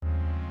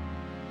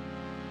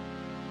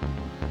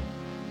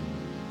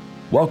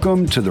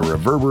Welcome to the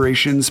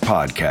Reverberations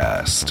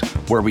Podcast,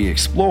 where we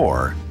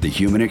explore the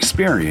human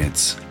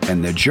experience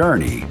and the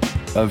journey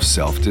of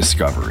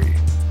self-discovery.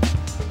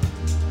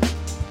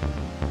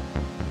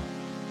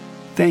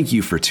 Thank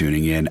you for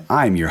tuning in.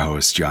 I'm your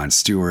host, John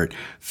Stewart,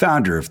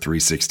 founder of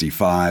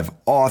 365,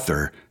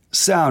 author,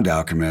 sound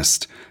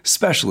alchemist,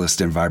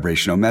 specialist in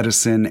vibrational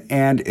medicine,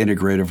 and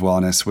integrative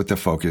wellness with a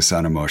focus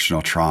on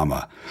emotional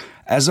trauma.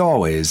 As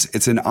always,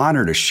 it's an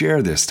honor to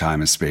share this time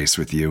and space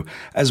with you,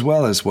 as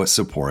well as what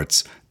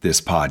supports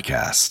this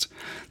podcast.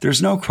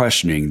 There's no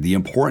questioning the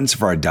importance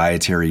of our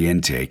dietary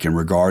intake in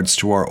regards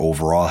to our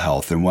overall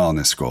health and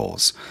wellness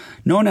goals.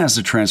 Known as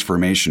the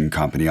Transformation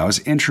Company, I was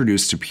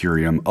introduced to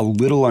Purium a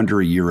little under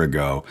a year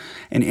ago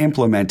and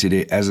implemented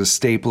it as a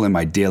staple in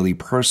my daily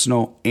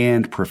personal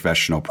and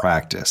professional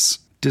practice.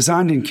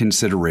 Designed in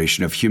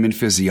consideration of human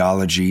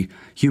physiology,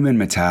 human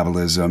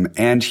metabolism,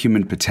 and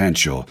human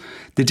potential,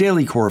 the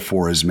Daily Core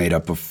 4 is made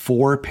up of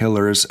 4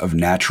 pillars of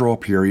natural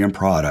Purium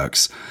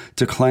products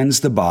to cleanse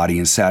the body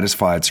and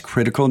satisfy its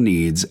critical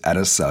needs at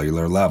a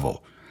cellular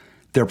level.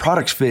 Their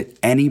products fit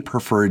any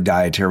preferred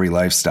dietary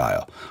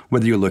lifestyle,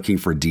 whether you're looking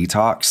for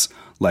detox,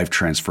 life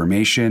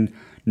transformation,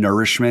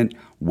 nourishment,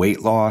 weight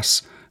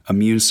loss,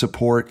 immune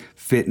support,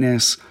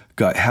 fitness,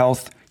 gut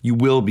health. You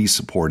will be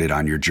supported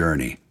on your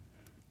journey.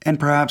 And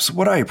perhaps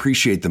what I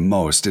appreciate the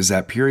most is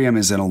that Purium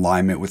is in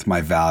alignment with my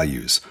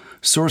values,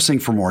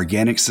 sourcing from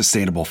organic,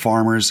 sustainable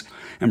farmers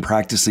and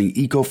practicing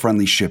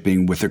eco-friendly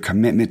shipping with a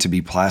commitment to be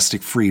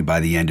plastic-free by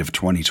the end of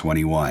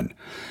 2021.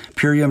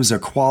 Purium is a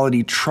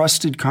quality,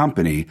 trusted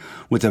company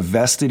with a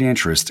vested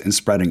interest in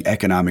spreading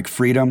economic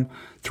freedom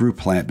through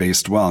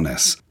plant-based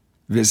wellness.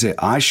 Visit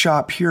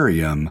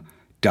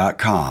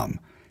iShopPurium.com.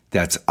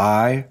 That's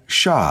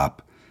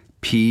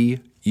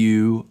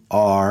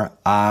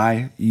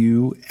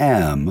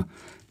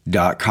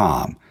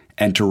iShopPurium.com.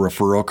 Enter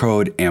referral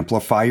code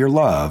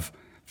AmplifyYourLove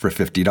for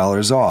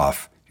 $50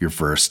 off your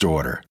first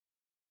order.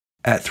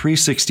 At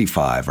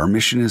 365, our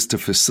mission is to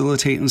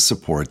facilitate and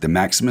support the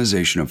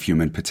maximization of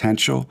human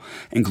potential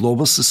and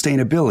global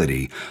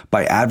sustainability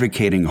by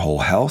advocating whole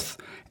health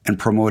and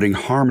promoting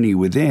harmony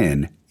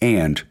within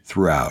and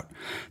throughout.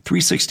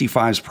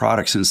 365's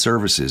products and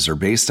services are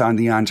based on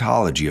the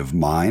ontology of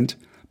mind,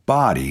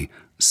 body,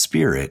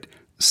 spirit,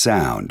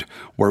 sound,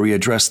 where we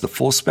address the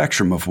full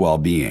spectrum of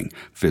well-being,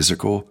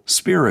 physical,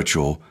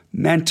 spiritual,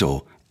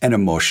 mental, and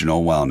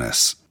emotional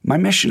wellness. My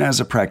mission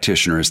as a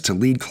practitioner is to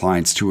lead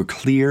clients to a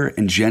clear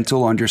and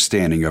gentle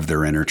understanding of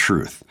their inner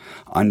truth,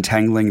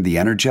 untangling the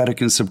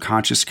energetic and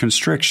subconscious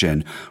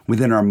constriction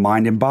within our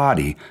mind and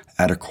body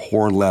at a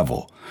core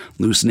level,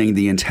 loosening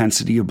the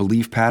intensity of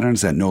belief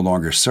patterns that no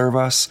longer serve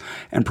us,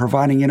 and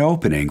providing an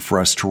opening for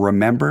us to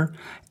remember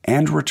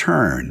and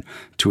return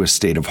to a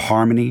state of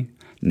harmony,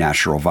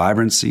 natural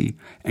vibrancy,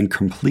 and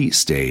complete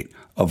state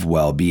of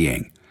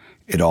well-being.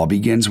 It all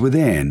begins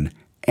within,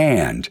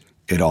 and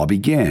it all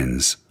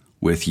begins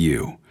with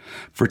you.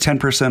 For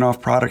 10%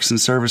 off products and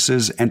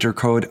services, enter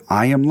code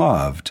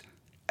IAMLOVED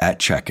at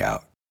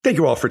checkout. Thank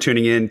you all for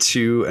tuning in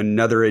to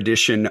another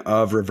edition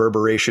of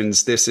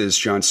Reverberations. This is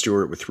John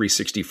Stewart with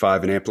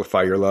 365 and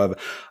Amplify Your Love.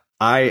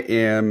 I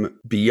am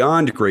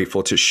beyond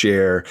grateful to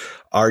share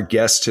our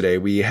guest today.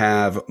 We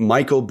have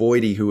Michael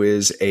Boyde, who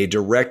is a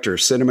director,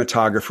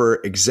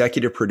 cinematographer,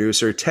 executive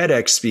producer,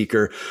 TEDx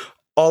speaker,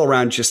 all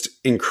around just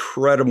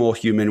incredible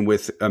human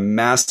with a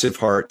massive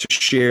heart to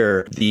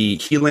share the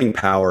healing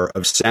power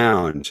of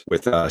sound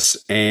with us.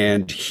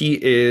 And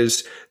he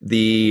is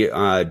the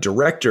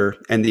director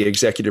and the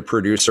executive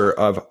producer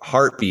of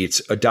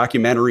Heartbeats, a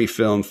documentary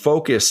film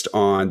focused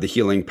on the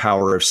healing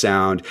power of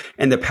sound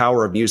and the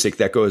power of music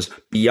that goes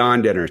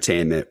beyond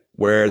entertainment,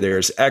 where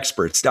there's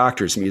experts,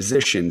 doctors,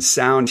 musicians,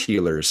 sound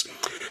healers,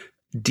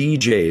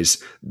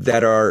 DJs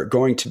that are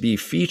going to be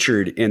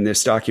featured in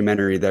this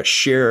documentary that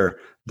share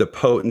the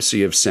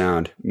potency of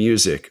sound,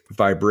 music,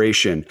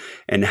 vibration,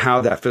 and how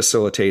that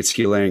facilitates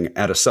healing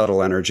at a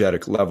subtle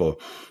energetic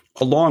level.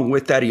 Along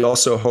with that, he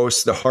also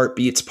hosts the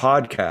Heartbeats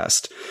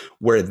podcast,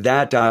 where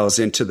that dials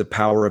into the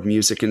power of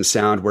music and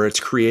sound, where it's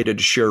created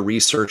to share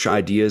research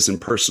ideas and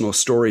personal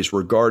stories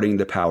regarding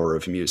the power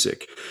of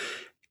music.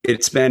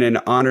 It's been an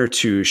honor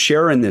to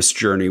share in this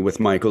journey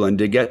with Michael and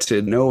to get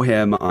to know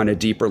him on a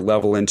deeper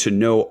level and to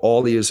know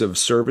all he is of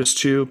service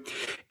to.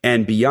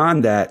 And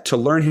beyond that, to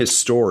learn his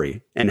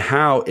story and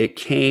how it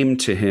came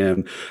to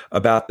him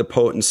about the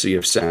potency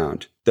of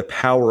sound, the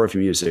power of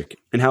music,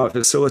 and how it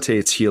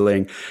facilitates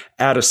healing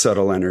at a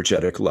subtle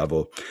energetic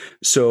level.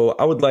 So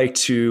I would like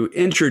to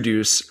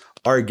introduce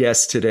our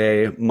guest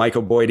today,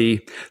 Michael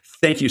Boyde.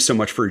 Thank you so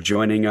much for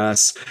joining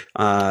us.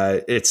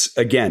 It's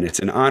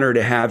an honor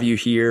to have you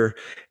here,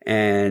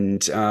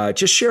 and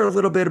just share a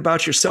little bit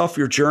about yourself,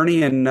 your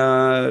journey, and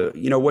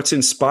what's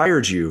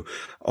inspired you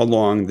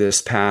along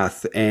this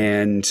path.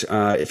 And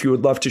if you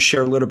would love to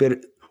share a little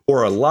bit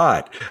or a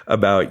lot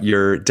about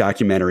your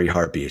documentary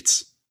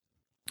Heartbeats.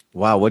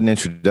 Wow, what an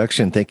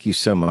introduction. Thank you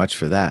so much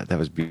for that. That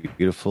was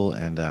beautiful.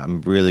 And I'm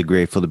really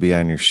grateful to be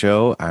on your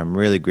show. I'm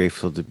really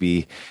grateful to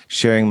be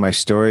sharing my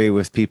story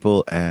with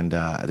people. And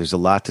there's a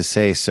lot to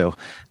say. So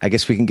I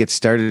guess we can get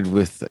started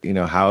with,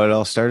 how it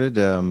all started.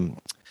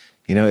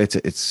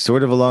 It's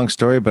sort of a long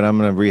story, but I'm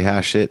going to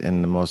rehash it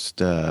in the most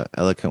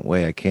eloquent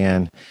way I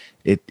can.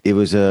 It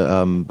was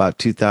about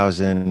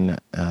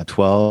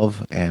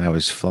 2012, and I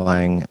was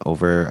flying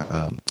over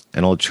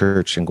an old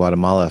church in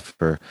Guatemala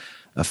for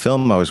a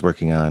film I was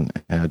working on,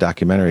 a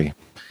documentary.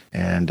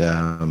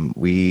 And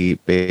we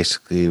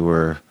basically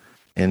were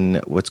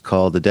in what's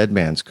called the dead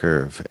man's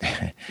curve.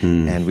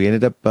 And we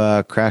ended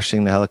up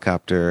crashing the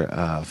helicopter.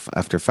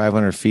 After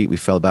 500 feet, we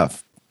fell about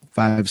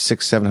 500,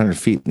 600, 700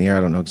 feet in the air.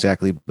 I don't know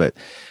exactly, but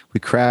we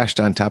crashed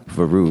on top of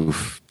a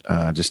roof,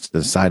 just to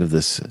the side of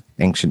this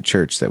ancient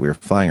church that we were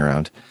flying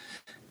around.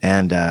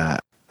 And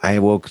I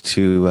woke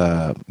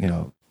to,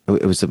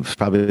 it was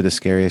probably the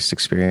scariest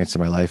experience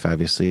of my life,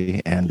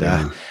 obviously. And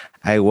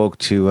I woke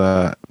to,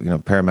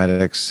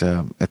 paramedics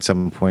at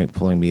some point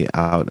pulling me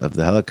out of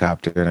the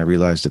helicopter. And I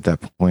realized at that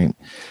point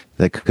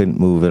that I couldn't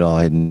move at all.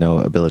 I had no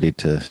ability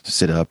to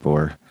sit up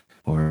or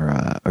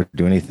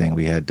do anything.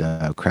 We had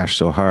crashed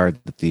so hard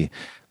that the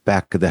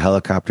back of the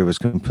helicopter was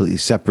completely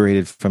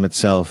separated from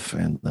itself,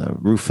 and the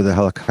roof of the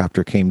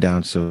helicopter came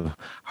down so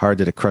hard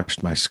that it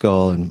crushed my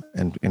skull, and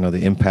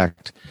the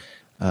impact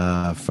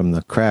from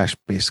the crash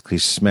basically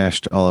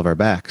smashed all of our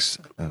backs,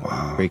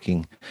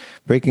 breaking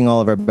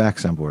all of our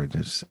backs on board.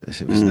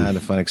 It was not a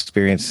fun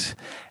experience.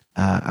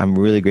 I'm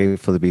really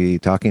grateful to be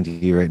talking to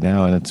you right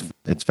now, and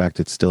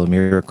it's still a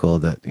miracle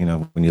that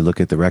when you look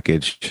at the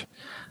wreckage,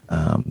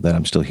 that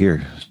I'm still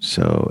here.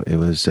 So it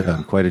was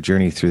quite a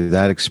journey through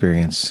that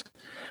experience.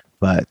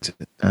 But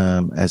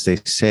as they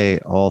say,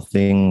 all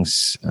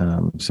things,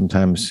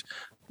 sometimes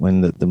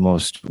when the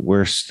most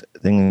worst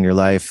thing in your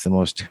life, the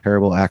most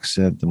terrible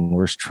accident, the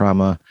worst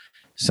trauma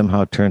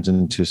somehow turns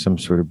into some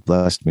sort of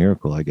blessed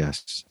miracle, I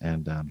guess.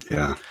 And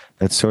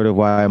that's sort of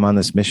why I'm on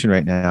this mission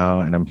right now.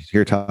 And I'm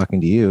here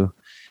talking to you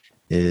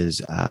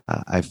is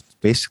I've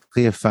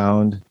basically have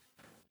found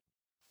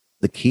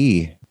the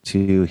key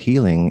to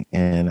healing,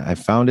 and I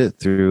found it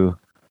through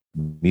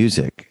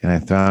music, and I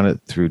found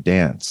it through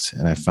dance,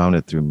 and I found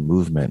it through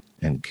movement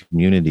and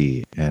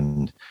community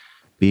and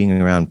being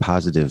around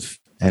positive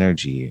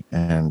energy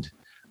and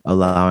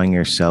allowing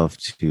yourself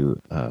to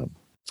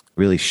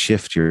really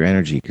shift your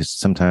energy, because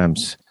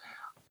sometimes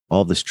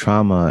all this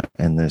trauma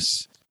and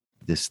this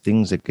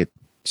things that get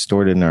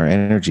stored in our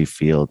energy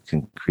field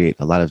can create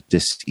a lot of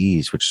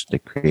dis-ease, which they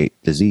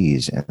create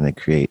disease, and they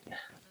create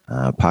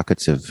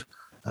pockets of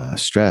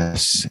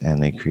stress,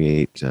 and they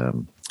create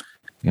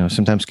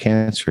sometimes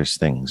cancerous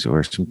things,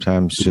 or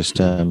sometimes just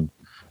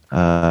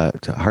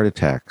heart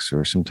attacks,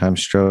 or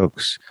sometimes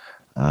strokes,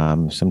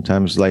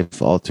 sometimes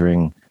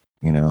life-altering,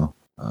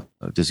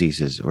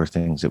 diseases or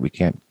things that we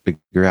can't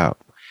figure out.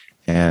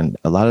 And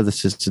a lot of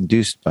this is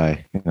induced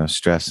by,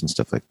 stress and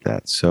stuff like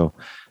that. So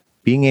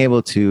being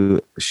able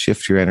to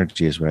shift your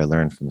energy is what I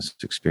learned from this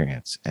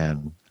experience.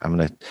 And I'm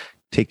going to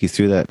take you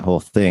through that whole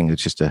thing.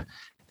 It's just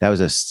that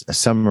was a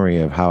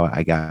summary of how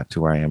I got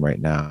to where I am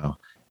right now.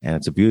 And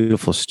it's a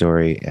beautiful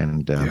story.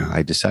 And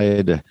I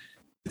decided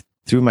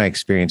through my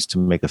experience to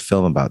make a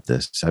film about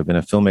this. I've been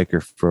a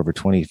filmmaker for over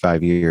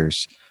 25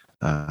 years.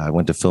 I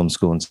went to film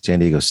school in San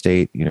Diego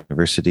State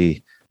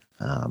University.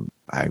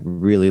 I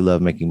really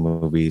love making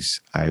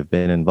movies. I've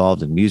been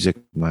involved in music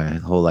my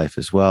whole life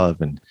as well. I've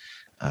been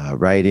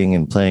writing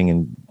and playing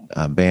in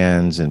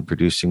bands and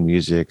producing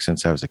music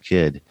since I was a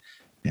kid.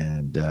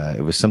 And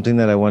it was something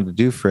that I wanted to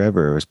do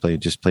forever. It was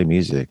just play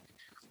music.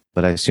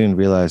 But I soon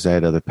realized I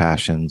had other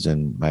passions,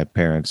 and my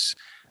parents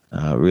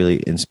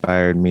really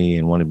inspired me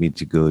and wanted me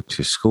to go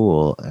to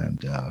school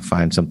and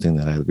find something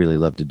that I really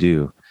love to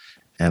do.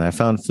 And I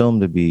found film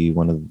to be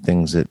one of the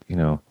things that,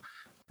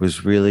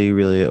 was really,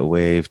 really a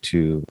way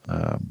to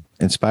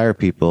inspire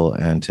people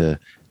and to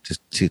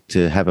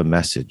have a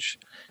message,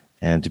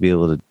 and to be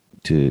able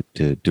to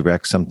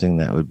direct something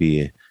that would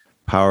be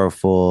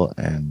powerful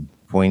and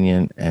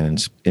poignant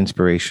and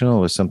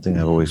inspirational was something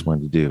I've always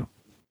wanted to do.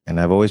 And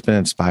I've always been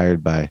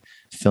inspired by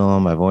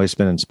film. I've always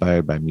been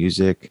inspired by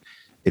music.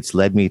 It's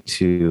led me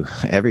to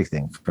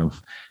everything from,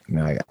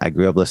 I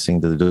grew up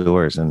listening to the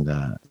Doors, and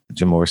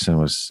Jim Morrison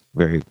was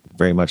very,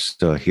 very much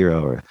still a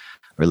hero or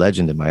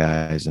legend in my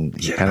eyes. And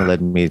he kind of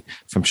led me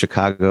from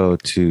Chicago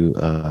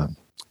to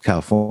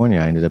California.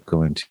 I ended up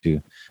going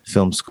to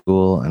film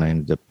school, and I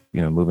ended up,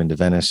 moving to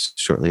Venice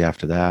shortly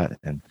after that.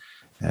 And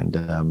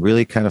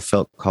really kind of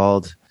felt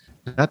called,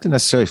 not to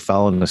necessarily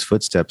follow in his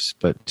footsteps,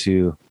 but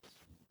to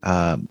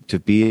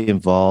be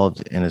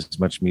involved in as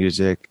much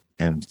music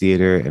and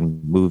theater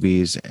and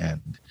movies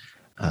and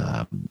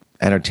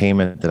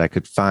entertainment that I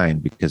could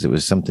find, because it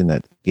was something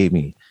that gave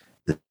me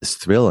this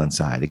thrill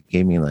inside. It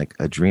gave me like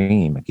a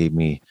dream. It gave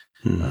me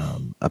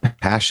a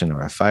passion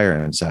or a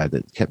fire inside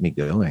that kept me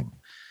going.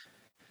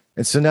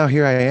 And so now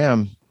here I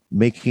am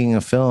making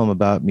a film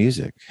about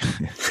music.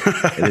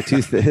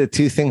 The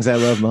two things I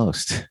love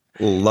most.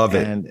 Love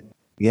it. And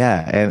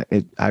Yeah.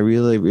 And I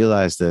really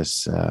realized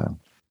this, I'm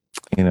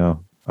going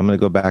to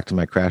go back to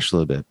my crash a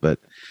little bit, but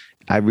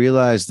I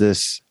realized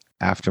this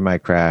after my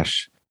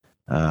crash,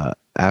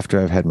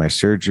 after I've had my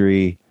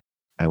surgery,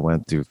 I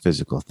went through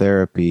physical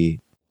therapy.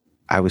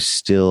 I was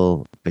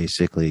still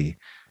basically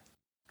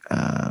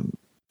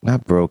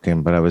not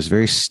broken, but I was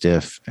very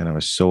stiff and I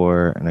was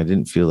sore and I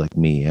didn't feel like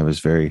me. I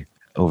was very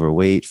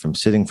overweight from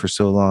sitting for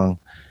so long.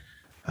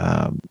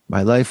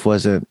 My life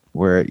wasn't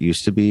where it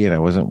used to be, and I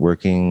wasn't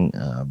working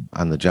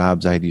on the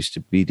jobs I used to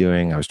be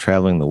doing. I was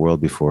traveling the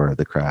world before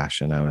the crash,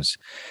 and I was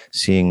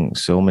seeing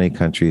so many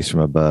countries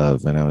from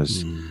above, and I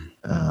was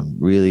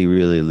really,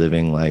 really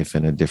living life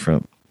in a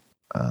different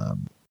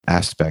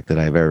aspect that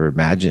I've ever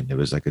imagined. It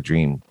was like a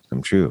dream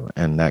come true,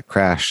 and that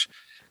crash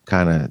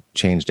kind of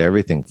changed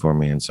everything for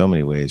me in so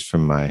many ways,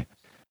 from my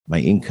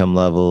income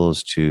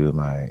levels to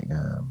my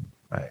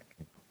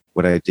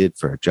what I did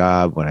for a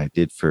job, what I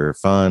did for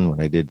fun, what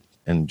I did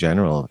in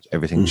general.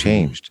 Everything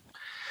changed.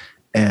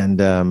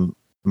 And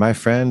my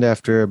friend,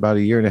 after about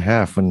a year and a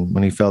half,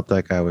 when he felt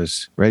like I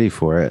was ready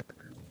for it,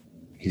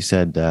 he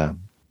said, I'm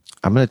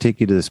going to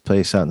take you to this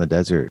place out in the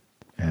desert,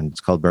 and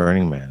it's called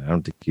Burning Man. I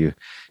don't think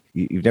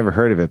you've never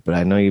heard of it, but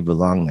I know you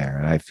belong there.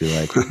 And I feel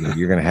like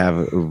you're going to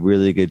have a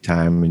really good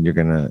time, and you're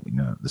going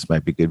to, this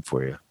might be good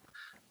for you.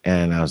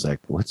 And I was like,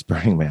 what's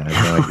Burning Man? I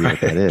have no idea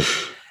what that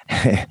is.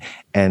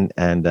 and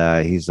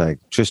he's like,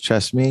 just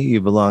trust me,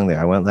 you belong there.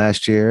 I went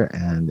last year,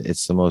 and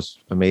it's the most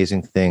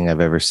amazing thing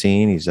I've ever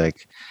seen. He's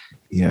like,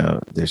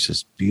 there's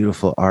this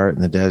beautiful art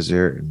in the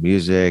desert and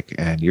music,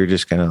 and you're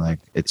just gonna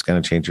it's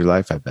gonna change your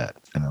life, I bet.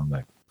 And I'm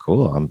like,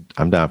 cool,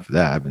 I'm down for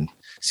that. I've been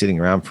sitting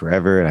around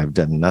forever, and I've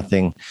done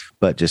nothing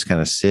but just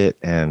kind of sit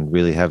and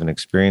really haven't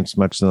experienced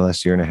much in the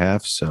last year and a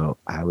half. So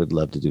I would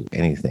love to do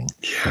anything.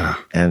 Yeah.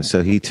 And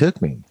so he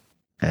took me,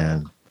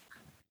 and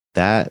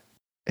that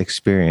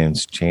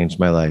experience changed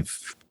my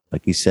life,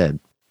 like he said,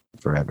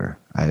 forever.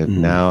 I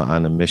am now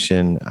on a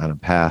mission, on a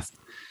path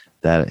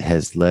that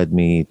has led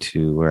me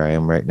to where I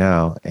am right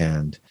now.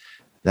 And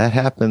that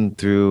happened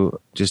through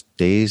just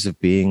days of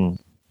being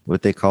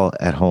what they call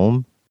at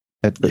home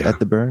at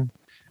the burn.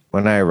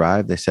 When I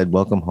arrived, they said,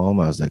 welcome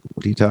home. I was like,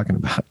 what are you talking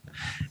about?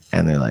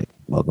 And they're like,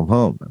 welcome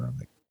home. And I'm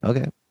like,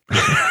 okay.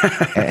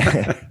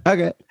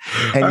 Okay.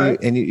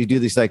 And you do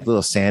these like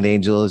little sand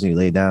angels, and you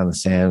lay down in the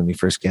sand when you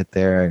first get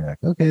there, and you're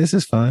like, okay, this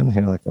is fun.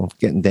 Like I'm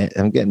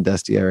getting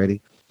dusty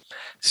already.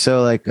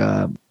 So like,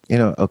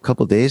 a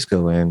couple days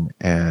go in,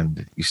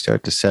 and you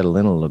start to settle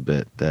in a little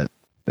bit that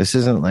this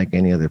isn't like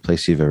any other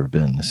place you've ever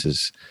been. This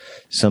is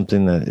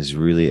something that is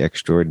really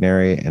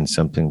extraordinary and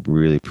something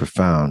really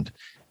profound,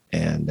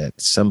 and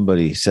that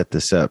somebody set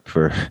this up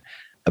for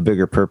a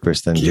bigger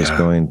purpose than just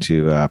going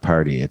to a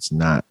party. It's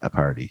not a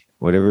party.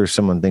 Whatever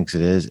someone thinks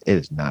it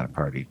is not a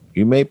party.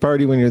 You may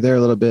party when you're there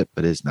a little bit,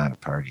 but it's not a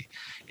party.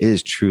 It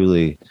is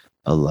truly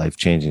a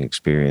life-changing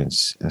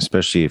experience,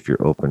 especially if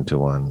you're open to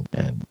one.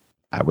 And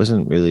I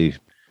wasn't really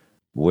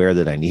aware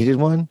that I needed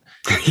one,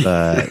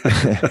 but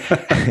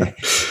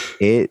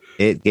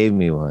it gave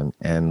me one.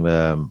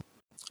 And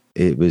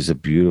it was a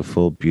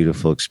beautiful,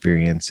 beautiful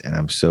experience. And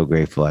I'm so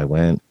grateful I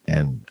went.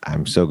 And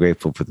I'm so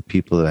grateful for the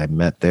people that I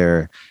met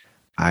there.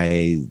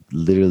 I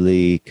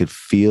literally could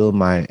feel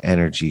my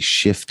energy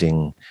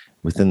shifting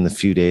within the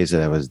few days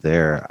that I was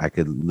there. I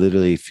could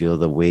literally feel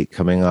the weight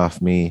coming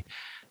off me,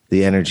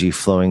 the energy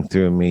flowing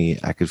through me.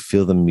 I could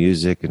feel the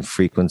music and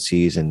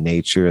frequencies and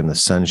nature and the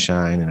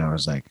sunshine. And I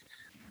was like,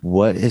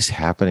 what is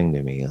happening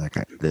to me? Like,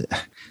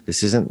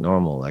 this isn't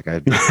normal. Like, I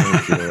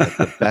feel like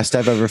the best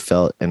I've ever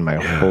felt in my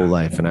whole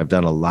life. And I've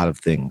done a lot of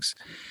things.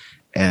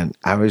 And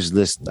I was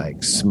just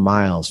like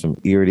smiles from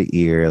ear to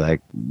ear. Like,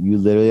 you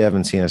literally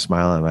haven't seen a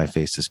smile on my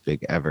face this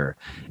big ever.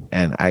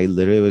 And I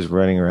literally was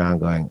running around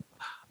going,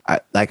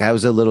 I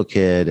was a little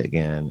kid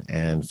again,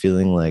 and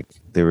feeling like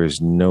there was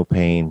no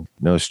pain,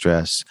 no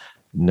stress,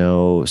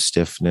 no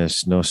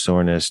stiffness, no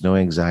soreness, no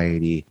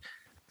anxiety.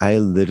 I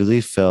literally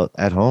felt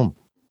at home.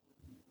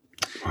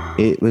 Wow.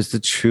 It was the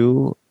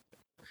true,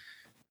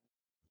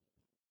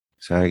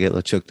 sorry, I get a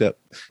little choked up.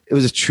 It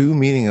was a true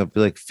meaning of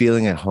like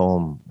feeling at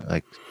home.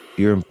 Like,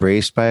 you're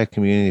embraced by a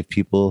community of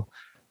people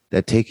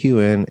that take you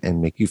in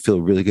and make you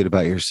feel really good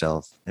about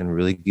yourself and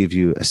really give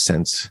you a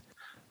sense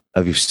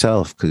of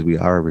yourself, because we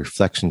are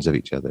reflections of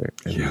each other.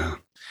 And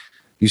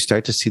you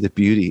start to see the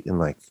beauty in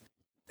like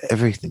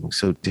everything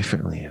so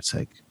differently. It's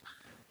like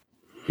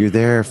you're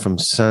there from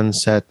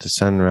sunset to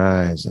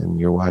sunrise, and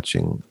you're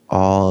watching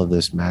all of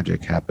this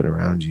magic happen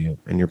around you,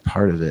 and you're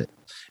part of it.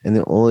 And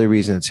the only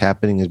reason it's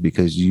happening is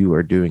because you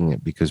are doing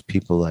it, because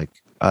people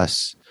like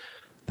us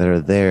that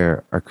are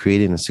there are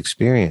creating this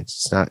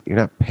experience. You're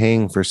not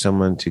paying for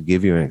someone to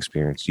give you an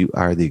experience. You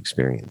are the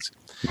experience.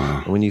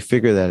 Wow. And when you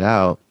figure that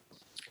out,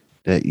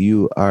 that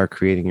you are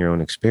creating your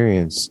own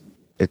experience,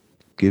 it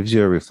gives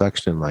you a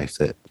reflection in life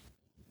that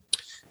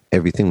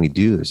everything we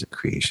do is a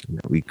creation,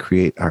 that we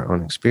create our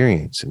own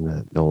experience, and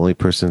that the only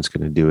person that's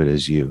going to do it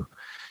is you.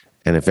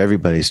 And if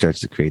everybody starts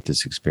to create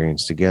this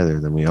experience together,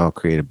 then we all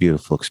create a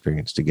beautiful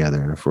experience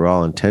together. And if we're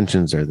all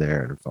intentions are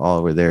there, and if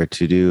all we're there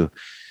to do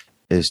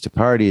is to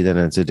party, then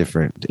it's a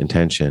different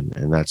intention.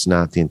 And that's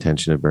not the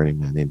intention of Burning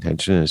Man. The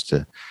intention is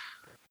to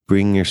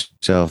bring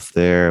yourself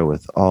there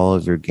with all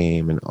of your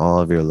game and all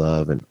of your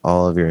love and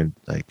all of your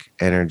like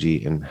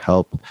energy, and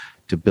help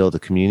to build a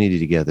community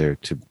together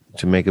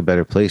to make a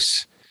better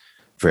place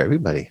for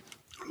everybody.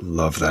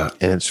 Love that.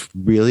 And it's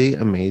really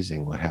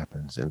amazing what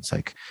happens. And it's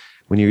like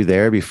when you're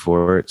there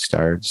before it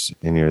starts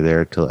and you're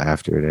there till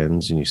after it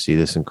ends, and you see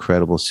this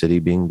incredible city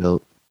being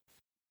built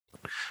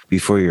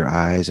before your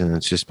eyes, and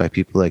it's just by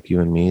people like you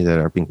and me that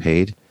are being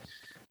paid,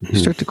 you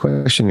start to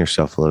question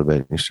yourself a little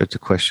bit. You start to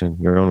question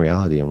your own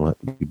reality and what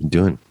you've been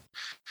doing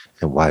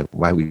and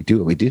why we do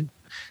what we do.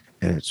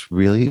 And it's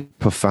really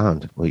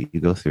profound what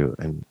you go through,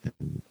 and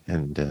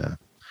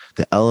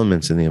the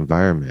elements in the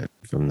environment,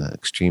 from the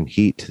extreme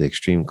heat to the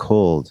extreme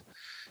cold,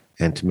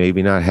 and to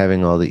maybe not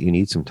having all that you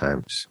need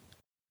sometimes.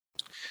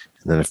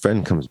 And then a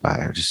friend comes by,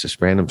 or just a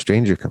random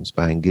stranger comes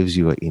by and gives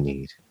you what you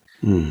need.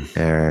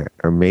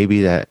 Or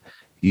maybe that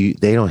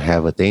they don't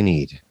have what they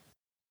need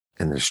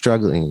and they're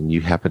struggling, and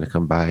you happen to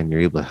come by and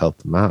you're able to help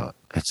them out.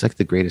 It's like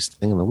the greatest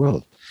thing in the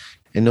world.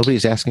 And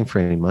nobody's asking for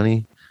any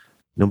money.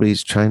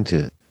 Nobody's trying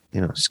to,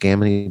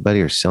 scam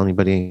anybody or sell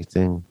anybody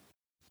anything.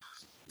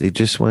 They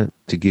just want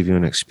to give you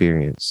an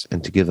experience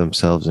and to give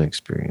themselves an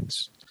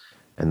experience.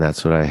 And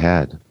that's what I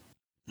had.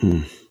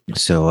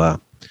 So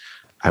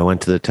I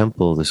went to the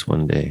temple this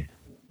one day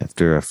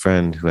after a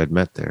friend who I'd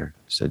met there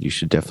said, you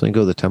should definitely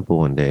go to the temple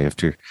one day,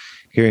 after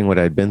hearing what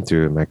I'd been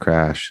through in my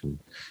crash and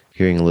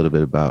hearing a little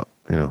bit about,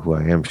 who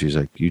I am. She's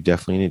like, you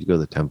definitely need to go to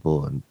the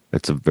temple, and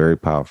it's a very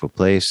powerful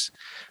place.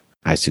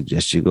 I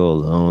suggest you go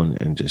alone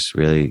and just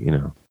really,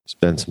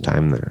 spend some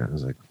time there. I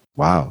was like,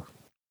 wow,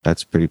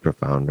 that's pretty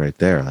profound right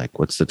there. Like,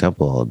 what's the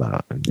temple all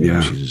about? And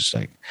she's just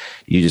like,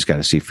 you just got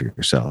to see for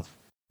yourself.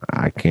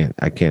 I can't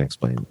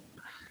explain.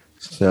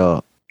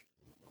 So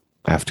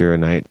after a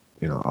night,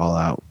 all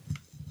out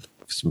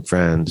with some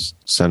friends,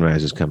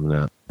 sunrise is coming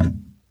up,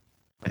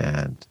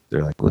 and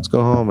they're like, let's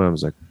go home. And I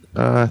was like,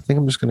 I think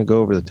I'm just going to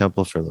go over to the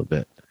temple for a little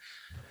bit.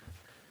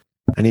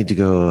 I need to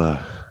go,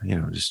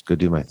 just go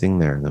do my thing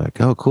there. And they're like,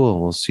 oh,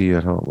 cool. We'll see you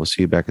at home. We'll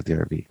see you back at the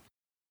RV.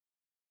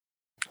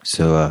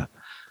 So I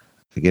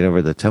get over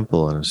to the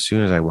temple, and as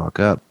soon as I walk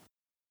up,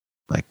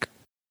 like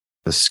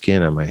the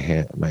skin on my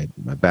hand, my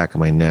back of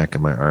my neck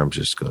and my arms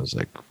just goes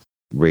like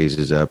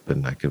raises up,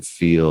 and I can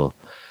feel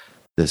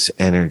this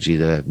energy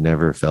that I've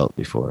never felt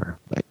before.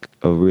 Like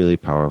a really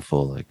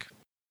powerful, like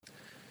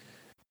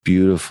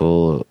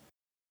beautiful,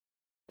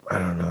 I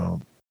don't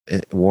know,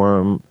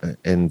 warm,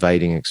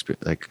 inviting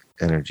like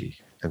energy.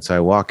 And so I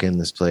walk in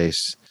this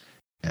place,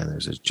 and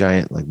there's a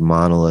giant like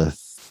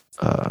monolith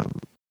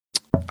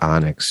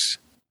onyx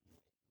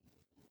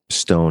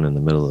stone in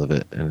the middle of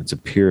it, and it's a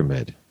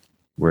pyramid.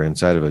 We're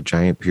inside of a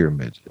giant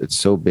pyramid. It's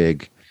so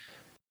big,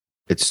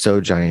 it's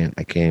so giant,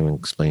 I can't even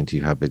explain to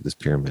you how big this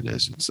pyramid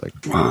is. It's like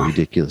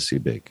ridiculously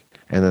big.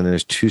 And then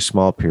there's two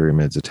small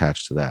pyramids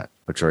attached to that,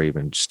 which are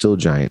even still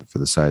giant for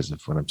the size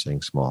of when I'm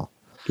saying small.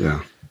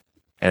 Yeah.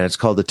 And it's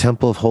called the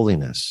Temple of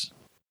Holiness.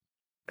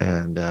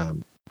 And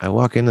I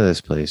walk into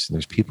this place, and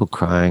there's people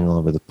crying all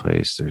over the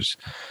place. There's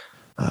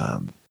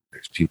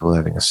people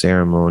having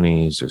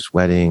ceremonies. There's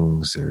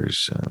weddings.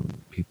 There's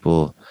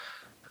people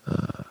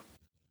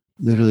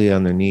literally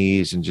on their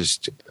knees and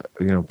just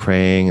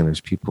praying. And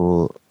there's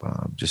people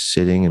just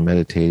sitting and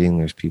meditating.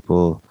 There's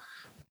people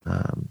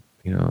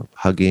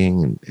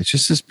hugging. And it's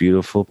just this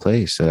beautiful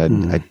place that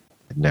I'd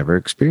never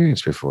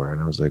experienced before.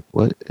 And I was like,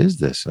 what is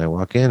this? And I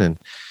walk in, and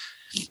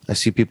I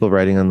see people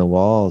writing on the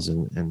walls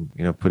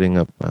and putting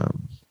up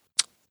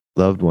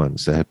loved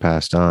ones that had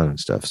passed on and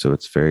stuff. So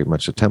it's very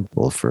much a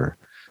temple for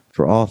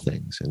all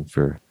things, and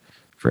for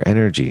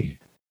energy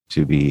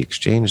to be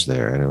exchanged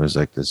there. And it was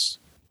like this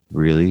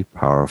really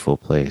powerful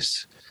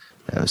place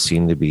that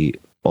seemed to be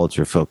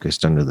ultra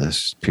focused under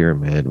this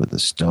pyramid with a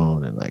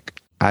stone. And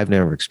like, I've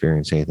never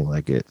experienced anything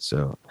like it.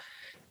 So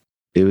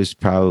it was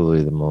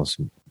probably the most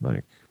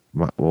like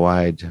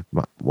wide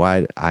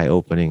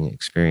eye-opening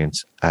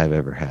experience I've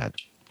ever had.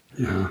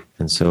 Yeah.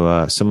 And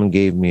so someone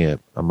gave me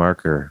a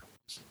marker,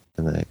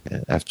 and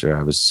after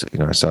I was,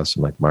 I saw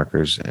some like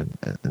markers,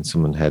 and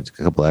someone had a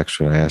couple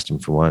extra, and I asked him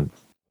for one.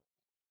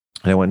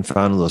 And I went and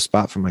found a little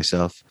spot for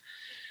myself,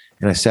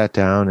 and I sat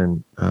down,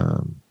 and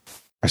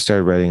I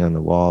started writing on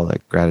the wall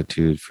like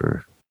gratitude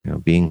for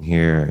being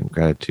here, and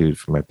gratitude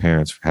for my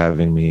parents for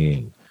having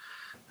me,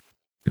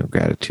 and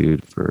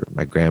gratitude for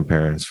my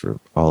grandparents for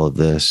all of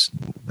this,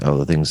 all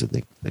the things that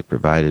they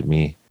provided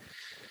me.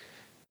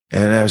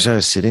 And I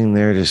was sitting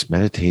there just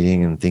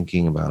meditating and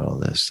thinking about all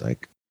this.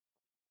 Like,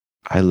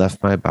 I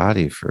left my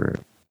body for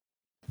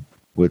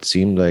what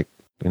seemed like,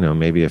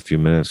 maybe a few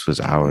minutes was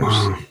hours.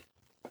 Wow.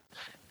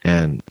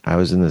 And I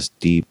was in this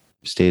deep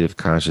state of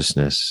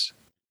consciousness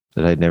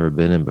that I'd never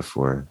been in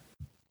before,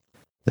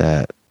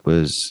 that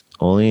was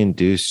only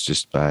induced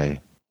just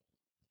by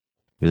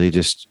really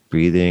just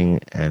breathing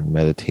and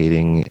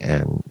meditating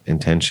and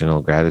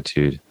intentional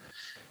gratitude.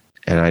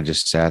 And I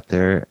just sat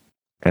there.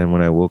 And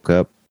when I woke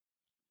up,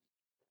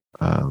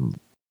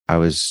 I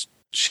was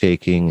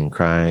shaking and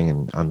crying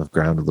and on the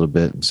ground a little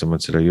bit. And someone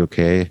said, "Are you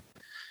okay?"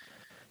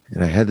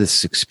 And I had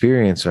this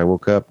experience. I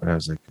woke up and I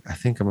was like, I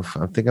think I'm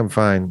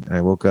fine. And I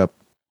woke up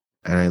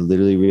and I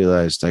literally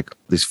realized like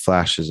these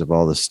flashes of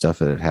all this stuff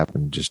that had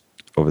happened just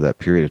over that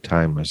period of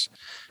time was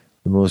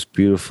the most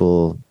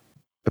beautiful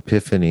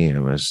epiphany. It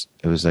was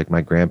like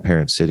my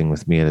grandparents sitting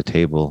with me at a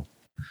table,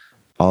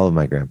 all of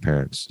my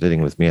grandparents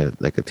sitting with me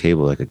at like a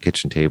table, like a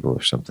kitchen table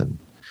or something.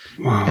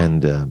 Wow.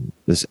 And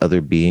this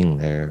other being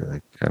there,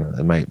 like kind of,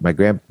 and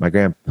my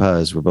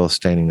grandpas were both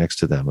standing next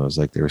to them. It was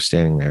like they were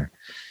standing there,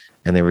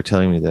 and they were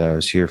telling me that I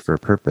was here for a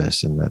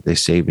purpose, and that they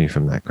saved me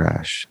from that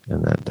crash,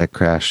 and that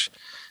crash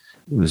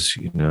was,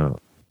 you know,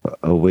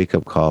 a wake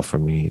up call for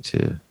me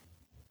to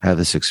have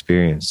this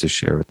experience to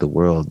share with the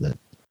world that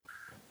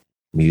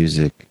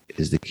music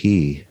is the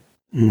key,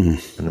 and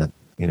that,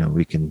 you know,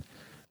 we can,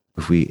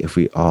 if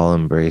we all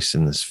embrace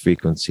in this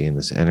frequency and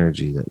this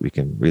energy, that we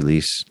can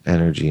release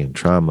energy and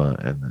trauma.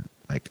 And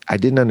like, I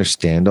didn't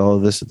understand all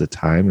of this at the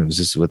time. It was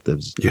just what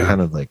the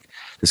kind of like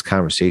this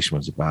conversation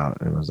was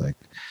about. And it was like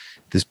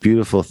this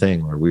beautiful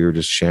thing where we were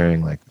just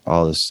sharing like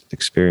all this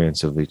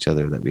experience of each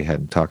other that we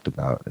hadn't talked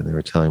about. And they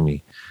were telling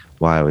me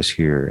why I was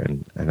here.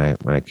 And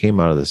when I came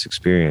out of this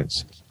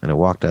experience and I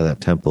walked out of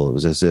that temple, it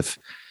was as if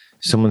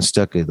someone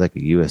stuck like a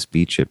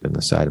USB chip in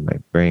the side of my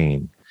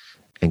brain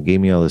and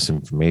gave me all this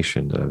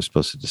information that I was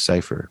supposed to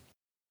decipher.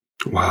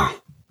 Wow.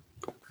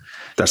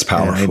 That's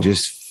powerful. And I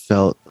just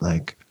felt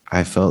like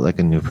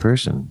a new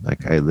person.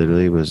 Like I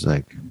literally was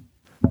like,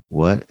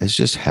 what has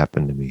just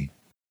happened to me?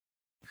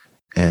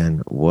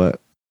 And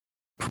what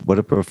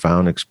a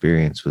profound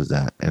experience was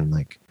that? And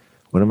like,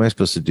 what am I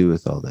supposed to do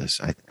with all this?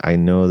 I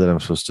know that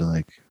I'm supposed to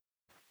like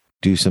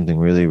do something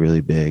really,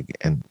 really big.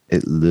 And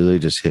it literally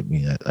just hit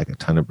me like a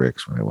ton of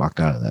bricks when I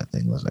walked out of that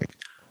thing. It was like,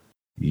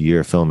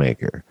 you're a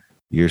filmmaker.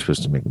 You're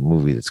supposed to make a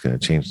movie that's going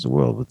to change the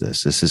world with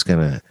this. This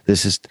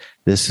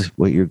is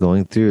what you're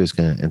going through is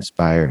going to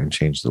inspire and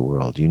change the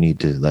world. You need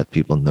to let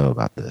people know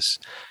about this.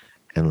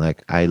 And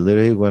like, I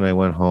literally, when I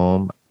went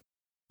home,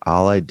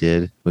 all I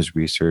did was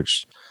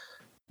research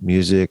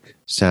music,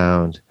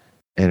 sound,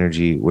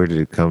 energy. Where did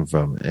it come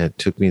from? And it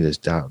took me this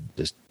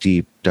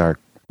deep,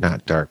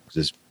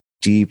 this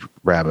deep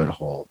rabbit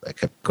hole that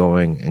kept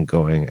going and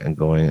going and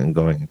going and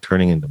going and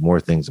turning into more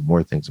things and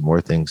more things and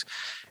more things.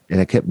 And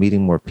I kept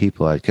meeting more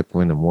people. I kept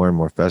going to more and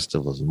more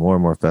festivals and more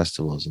and more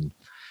festivals. And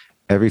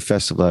every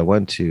festival I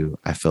went to,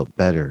 I felt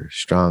better,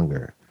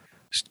 stronger,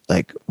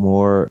 like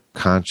more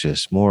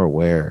conscious, more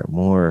aware,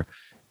 more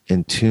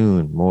in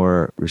tune,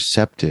 more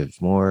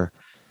receptive, more.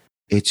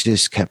 It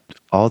just kept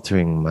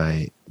altering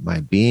my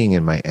being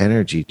and my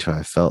energy till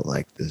I felt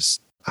like this.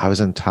 I was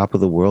on top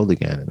of the world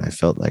again. And I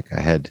felt like I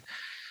had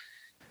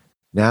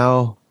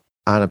now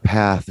on a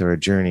path or a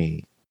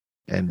journey.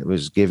 And it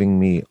was giving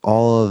me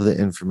all of the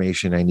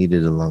information I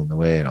needed along the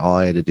way. And all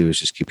I had to do was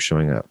just keep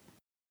showing up.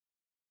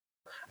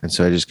 And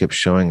so I just kept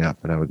showing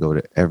up, and I would go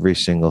to every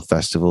single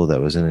festival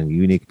that was in a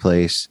unique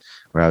place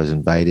where I was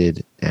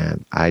invited.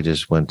 And I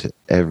just went to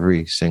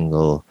every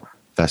single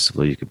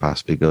festival you could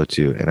possibly go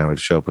to. And I would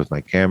show up with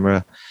my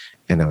camera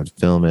and I would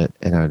film it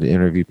and I would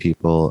interview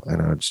people.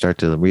 And I would start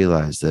to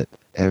realize that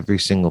every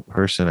single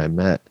person I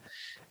met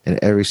and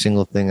every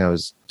single thing I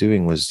was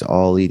doing was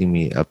all leading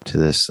me up to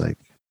this, like,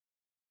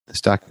 this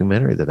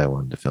documentary that I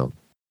wanted to film.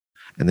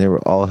 And they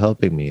were all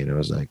helping me. And it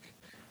was like,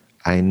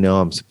 I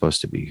know I'm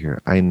supposed to be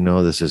here. I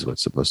know this is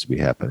what's supposed to be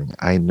happening.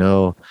 I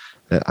know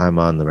that I'm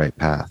on the right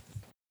path.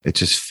 It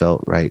just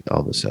felt right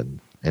all of a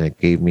sudden. And it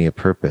gave me a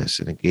purpose,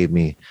 and it gave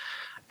me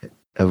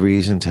a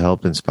reason to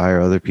help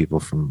inspire other people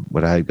from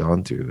what I had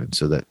gone through. And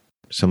so that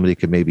somebody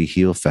could maybe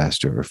heal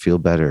faster or feel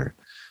better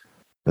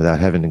without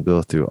having to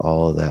go through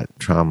all of that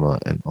trauma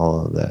and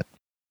all of that,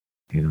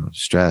 you know,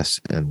 stress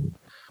and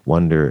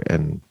wonder.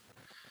 And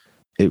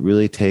it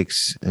really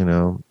takes, you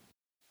know,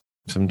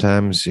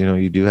 sometimes, you know,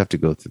 you do have to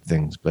go through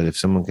things, but if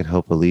someone can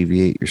help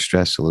alleviate your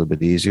stress a little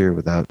bit easier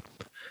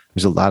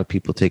there's a lot of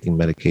people taking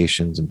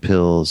medications and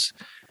pills,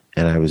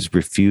 and I was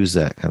refused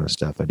that kind of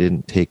stuff. I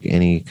didn't take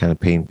any kind of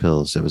pain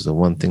pills. It was the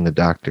one thing the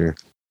doctor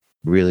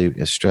really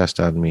stressed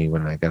on me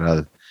when I got out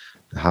of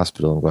the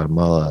hospital in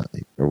Guatemala,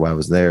 or while I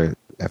was there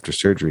after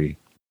surgery.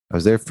 I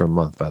was there for a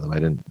month, by the way.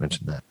 I didn't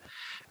mention that.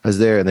 I was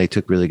there, and they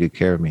took really good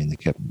care of me, and they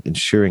kept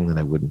ensuring that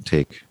I wouldn't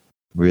take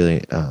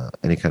really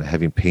any kind of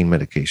heavy pain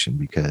medication,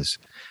 because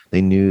they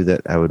knew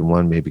that I would,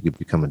 one, maybe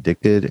become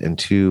addicted, and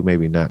two,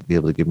 maybe not be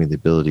able to give me the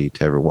ability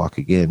to ever walk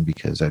again,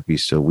 because I'd be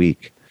so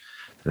weak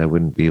that I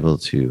wouldn't be able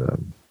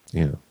to,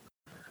 you know,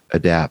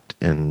 adapt.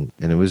 And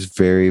it was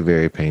very,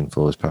 very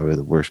painful. It was probably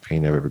the worst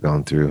pain I've ever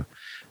gone through.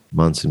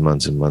 Months and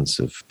months and months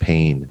of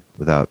pain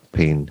without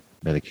pain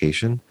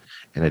medication.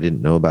 And I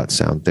didn't know about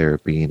sound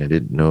therapy, and I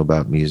didn't know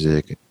about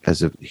music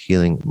as a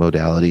healing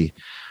modality.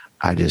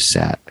 I just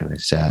sat and I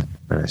sat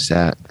and I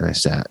sat and I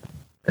sat,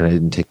 and I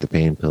didn't take the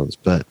pain pills,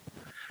 but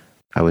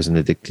I wasn't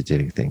addicted to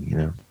anything, you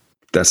know?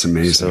 That's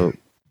amazing. So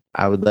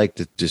I would like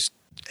to just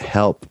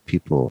help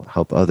people,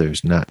 help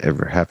others not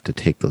ever have to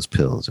take those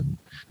pills and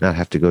not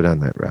have to go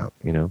down that route,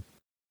 you know?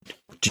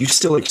 Do you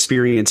still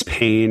experience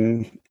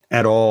pain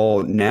at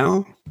all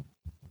now?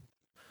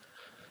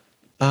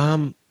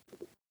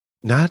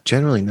 Not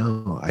generally.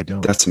 No, I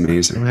don't. That's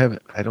amazing.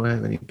 I don't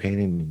have any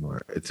pain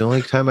anymore. It's the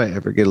only time I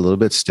ever get a little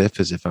bit stiff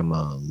is if I'm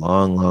a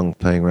long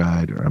plane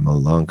ride or I'm a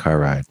long car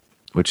ride,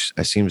 which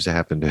seems to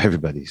happen to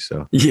everybody.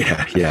 So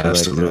yeah,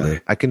 absolutely.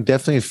 Like, I can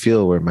definitely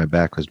feel where my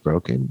back was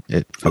broken.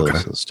 It feels a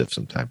little stiff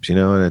sometimes,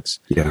 and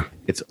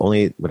it's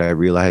only what I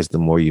realize. The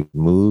more you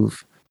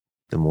move,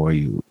 the more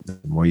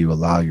you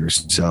allow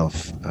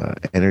yourself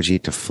energy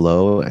to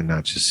flow and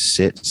not just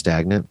sit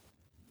stagnant.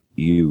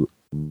 You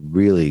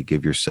really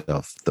give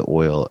yourself the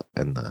oil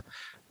and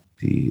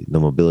the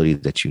mobility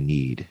that you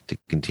need to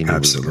continue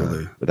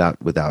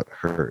without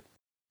hurt.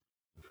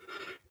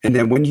 And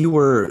then when you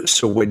were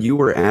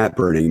at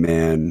Burning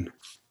Man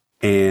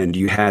and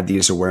you had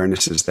these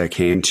awarenesses that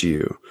came to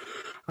you,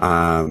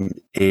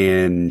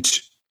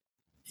 and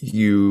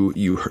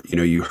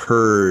you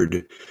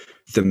heard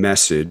the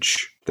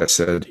message that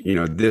said,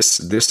 this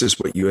is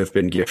what you have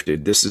been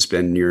gifted. This has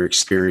been your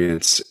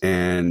experience.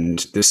 And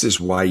this is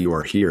why you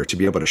are here, to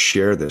be able to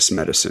share this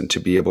medicine, to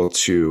be able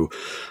to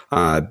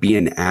be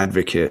an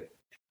advocate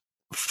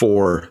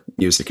for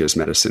music as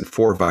medicine,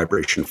 for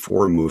vibration,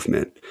 for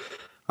movement.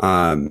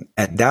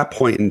 At that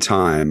point in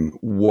time,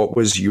 what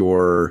was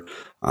your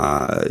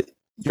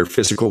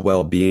physical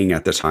well-being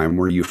at the time?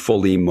 Were you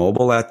fully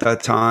mobile at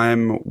that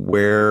time?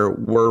 Where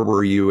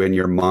were you in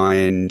your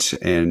mind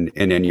and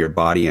in your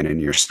body and in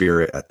your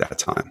spirit at that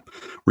time?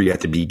 Were you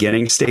at the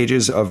beginning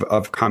stages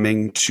of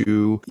coming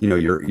to,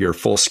 your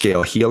full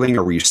scale healing,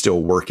 or were you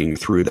still working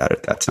through that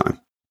at that time?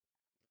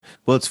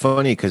 Well, it's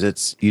funny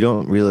because you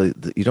don't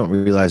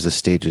realize the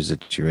stages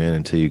that you're in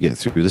until you get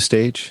through the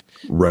stage.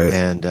 Right.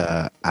 And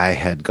I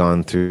had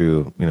gone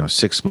through,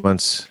 6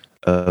 months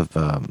of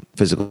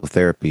physical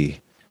therapy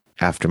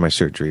after my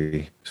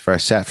surgery. I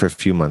sat for a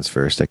few months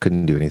first. I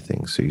couldn't do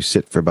anything. So you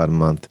sit for about a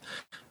month,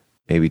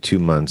 maybe 2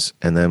 months.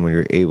 And then when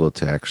you're able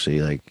to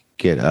actually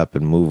get up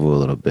and move a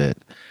little bit,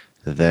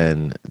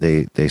 then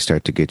they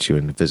start to get you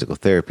into physical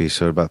therapy.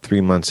 So about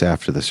 3 months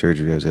after the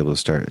surgery, I was able to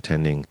start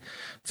attending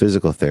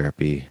physical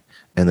therapy.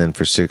 And then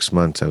for 6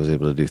 months, I was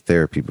able to do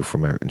therapy before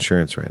my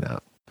insurance ran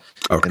out.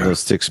 Okay. In those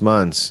 6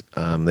 months,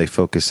 they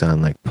focus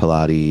on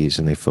Pilates,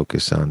 and they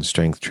focus on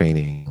strength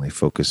training. They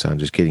focus on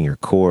just getting your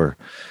core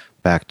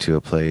back to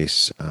a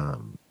place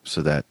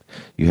so that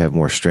you have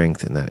more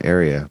strength in that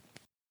area.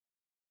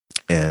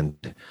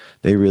 And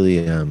they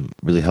really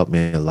helped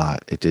me a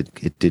lot.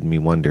 It did me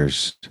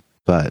wonders,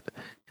 but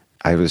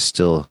I was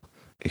still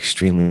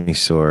extremely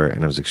sore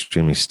and I was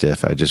extremely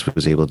stiff. I just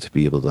was able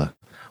to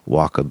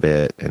walk a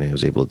bit, and I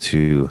was able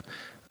to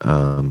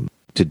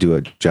do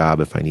a job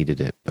if I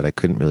needed it, but I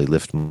couldn't really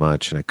lift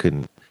much, and I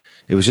couldn't.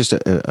 It was just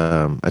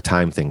a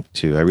time thing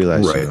too. I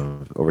realized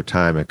over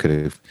time I could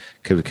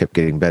have kept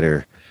getting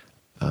better,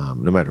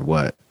 no matter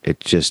what.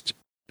 It just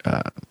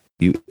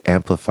you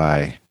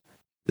amplify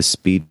the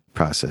speed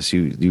process.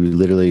 You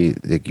literally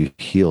you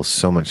heal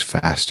so much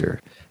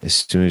faster as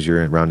soon as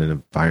you're around an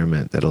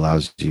environment that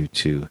allows you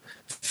to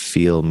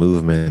feel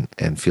movement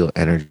and feel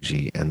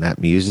energy. And that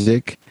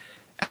music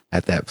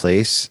at that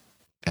place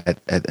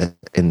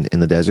in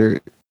the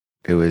desert,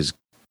 it was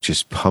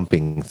just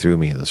pumping through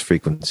me, those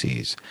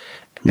frequencies,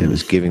 and it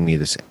was giving me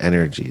this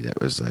energy that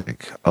was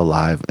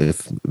alive. It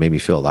made me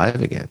feel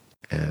alive again,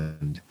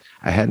 and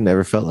I hadn't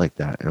ever felt like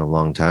that in a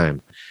long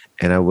time.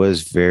 And I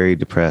was very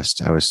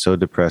depressed. I was so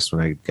depressed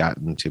when I got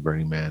into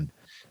Burning Man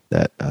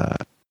that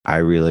I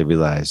really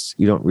realized,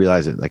 you don't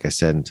realize it, like I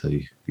said, until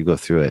you go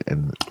through it.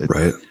 And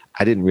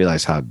I didn't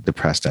realize how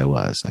depressed I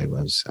was. I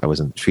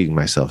wasn't treating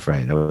myself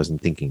right. I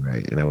wasn't thinking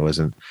right. And I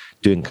wasn't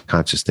doing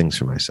conscious things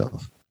for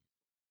myself.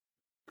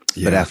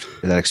 Yeah. But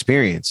after that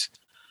experience,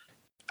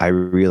 I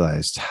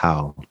realized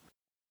how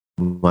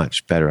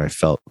much better I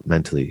felt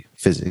mentally,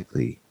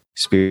 physically,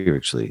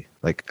 spiritually.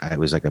 Like I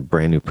was like a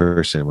brand new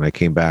person. When I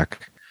came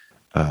back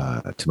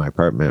to my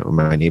apartment, when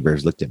my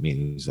neighbors looked at me and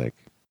he's like,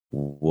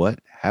 "What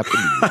happened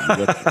to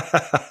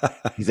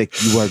you?" He's like,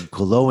 "You are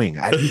glowing.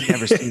 I've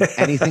never seen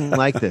anything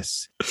like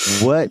this.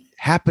 What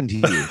happened to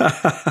you?"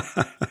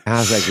 And I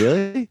was like,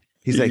 "Really?"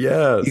 He's like,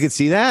 "Yes. You can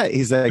see that?"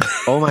 He's like,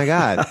 "Oh my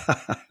God."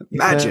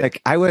 Magic.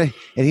 Like,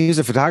 and he was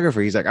a photographer.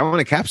 He's like, "I want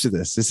to capture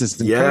this. This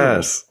is incredible."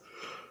 Yes.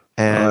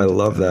 And I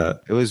love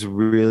that. It was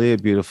really a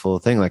beautiful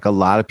thing. Like a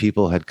lot of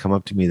people had come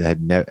up to me that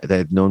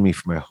had known me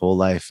for my whole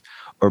life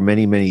or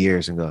many, many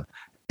years and go,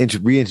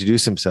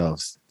 reintroduce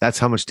themselves. That's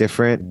how much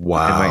different.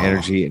 Wow. And my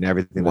energy and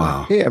everything.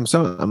 Wow. Like, hey,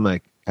 I'm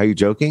like, are you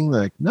joking?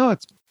 They're like, no,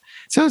 it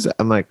sounds.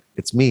 I'm like,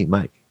 it's me,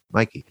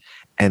 Mikey.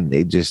 And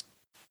they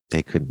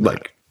couldn't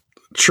like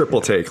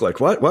triple take. Like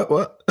what?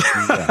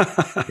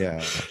 Yeah.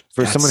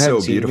 For someone who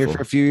hadn't seen me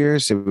for a few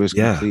years, it was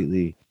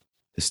completely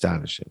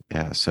astonishing.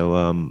 Yeah.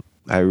 So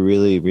I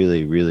really,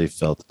 really, really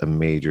felt a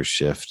major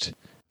shift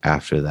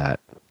after that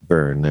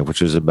burn, which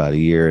was about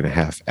 1.5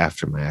 years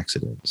after my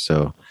accident.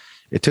 So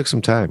it took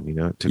some time,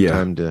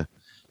 it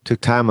took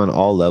time on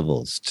all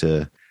levels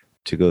to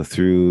go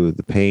through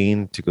the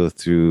pain, to go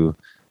through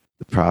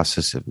the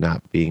process of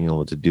not being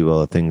able to do all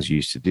the things you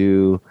used to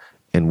do,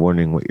 and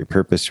wondering what your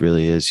purpose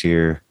really is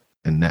here.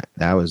 And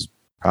that was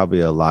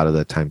probably a lot of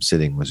the time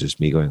sitting was just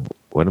me going,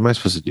 what am I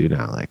supposed to do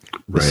now? Like,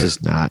 this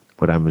is not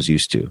what I was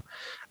used to.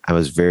 I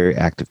was a very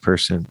active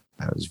person.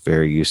 I was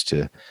very used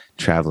to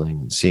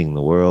traveling and seeing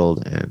the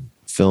world and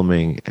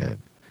filming and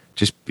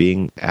just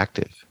being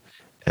active.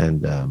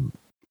 And,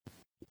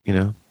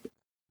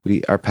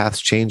 our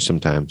paths change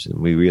sometimes, and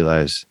we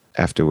realize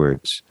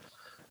afterwards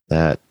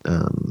that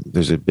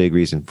there's a big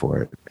reason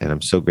for it. And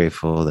I'm so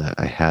grateful that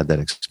I had that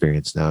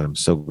experience now. I'm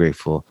so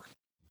grateful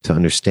to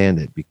understand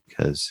it,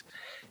 because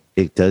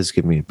it does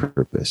give me a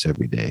purpose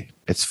every day.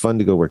 It's fun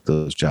to go work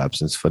those jobs,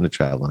 and it's fun to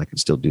travel, and I can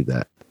still do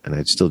that, and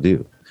I still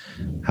do.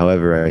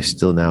 However, I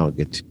still now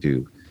get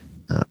to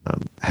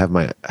have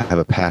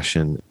a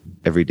passion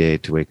every day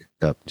to wake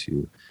up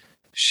to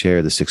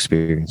share this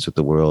experience with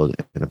the world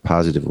in a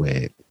positive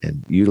way,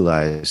 and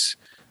utilize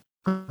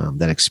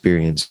that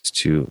experience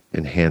to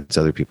enhance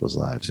other people's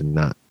lives, and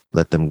not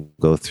let them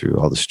go through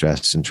all the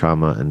stress and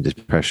trauma and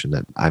depression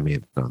that I may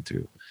have gone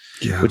through.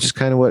 Yeah. Which is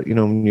kind of what,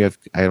 when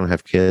I don't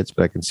have kids,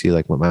 but I can see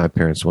like what my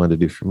parents wanted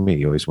to do for me.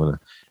 You always want to,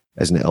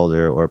 as an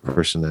elder or a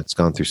person that's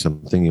gone through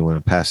something, you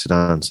want to pass it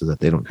on so that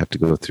they don't have to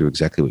go through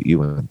exactly what you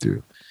went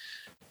through.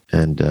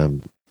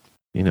 And,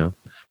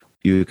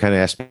 you kind of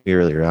asked me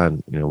earlier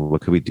on,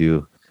 what could we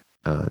do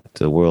to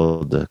the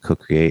world to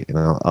co-create? And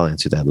I'll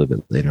answer that a little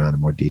bit later on in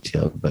more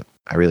detail. But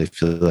I really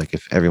feel like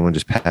if everyone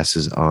just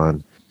passes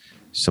on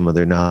some of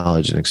their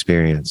knowledge and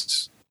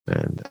experience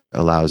and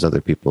allows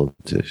other people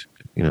to,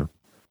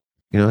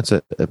 it's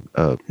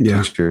a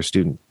teacher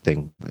student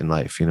thing in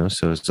life,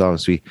 so as long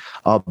as we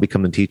all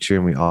become the teacher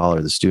and we all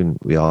are the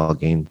student, we all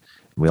gain,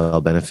 we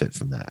all benefit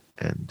from that.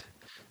 And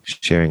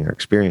sharing our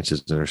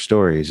experiences and our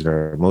stories and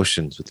our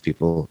emotions with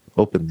people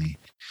openly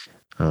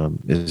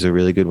is a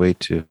really good way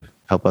to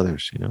help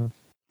others,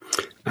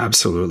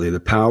 Absolutely. The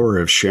power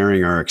of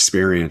sharing our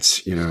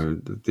experience,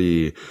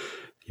 the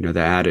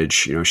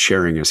adage,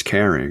 sharing is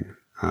caring,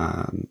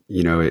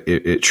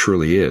 it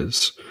truly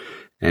is.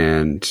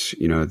 And,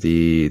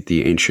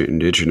 the ancient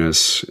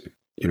indigenous,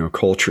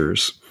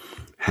 cultures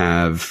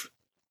have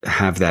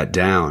that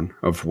down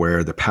of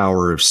where the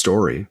power of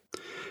story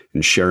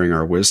and sharing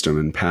our wisdom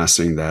and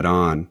passing that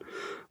on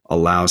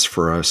allows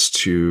for us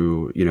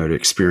to, to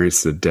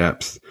experience the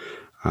depth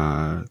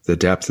and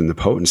the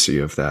potency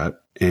of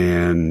that.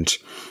 And,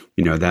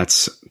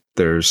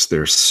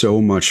 there's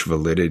so much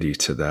validity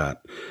to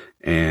that,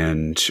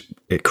 and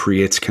it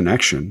creates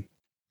connection.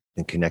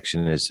 And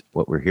connection is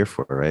what we're here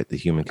for, right? The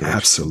human connection.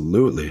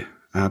 Absolutely.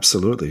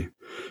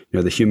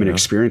 The human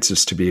experience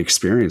is to be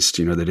experienced.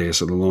 The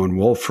days of the lone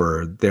wolf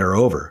they're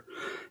over.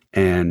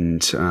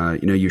 And,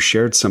 you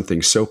shared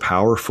something so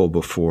powerful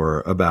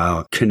before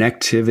about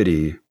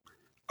connectivity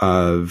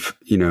of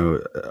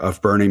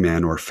Burning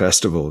Man or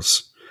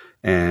festivals,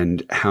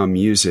 and how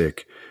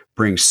music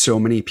brings so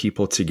many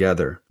people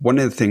together. One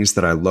of the things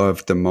that I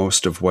loved the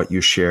most of what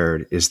you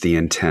shared is the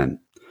intent.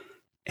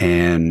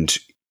 And,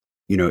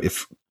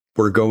 if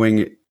we're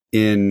going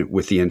in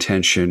with the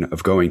intention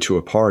of going to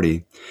a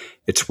party,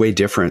 it's way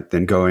different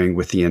than going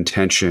with the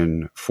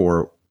intention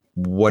for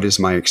what is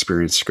my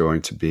experience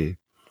going to be?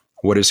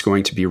 What is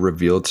going to be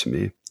revealed to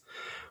me?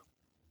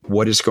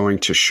 What is going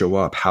to show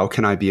up? How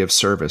can I be of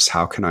service?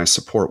 How can I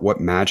support? What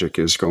magic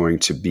is going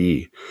to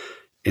be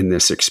in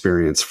this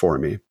experience for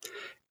me?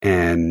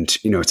 And,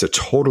 it's a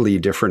totally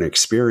different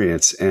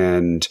experience.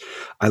 And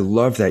I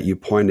love that you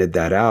pointed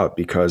that out,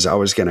 because I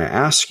was going to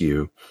ask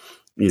you,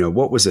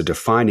 what was a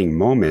defining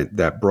moment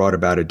that brought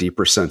about a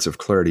deeper sense of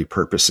clarity,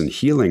 purpose, and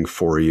healing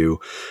for you?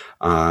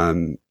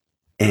 And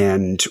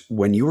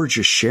when you were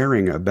just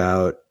sharing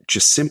about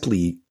just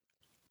simply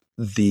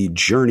the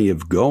journey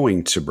of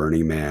going to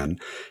Burning Man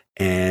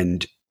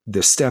and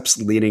the steps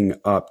leading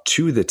up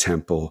to the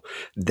temple,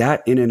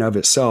 that in and of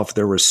itself,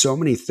 there were so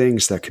many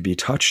things that could be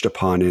touched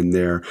upon in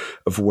there,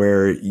 of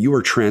where you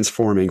were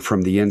transforming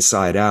from the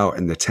inside out,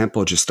 and the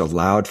temple just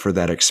allowed for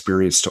that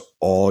experience to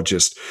all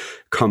just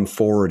come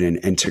forward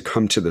and to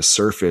come to the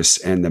surface,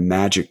 and the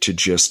magic to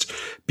just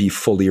be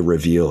fully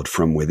revealed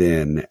from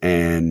within.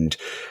 And,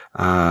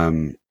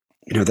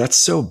 that's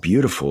so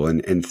beautiful.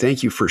 And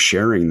thank you for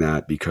sharing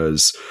that,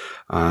 because,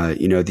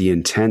 the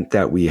intent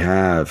that we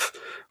have,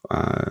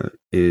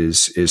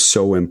 is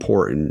so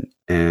important,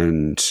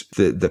 and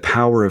the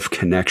power of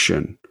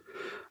connection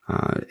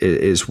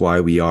is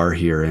why we are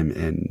here,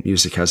 and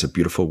music has a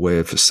beautiful way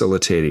of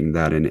facilitating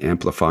that and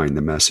amplifying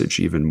the message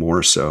even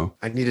more so.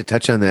 I need to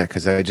touch on that,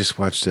 because I just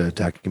watched a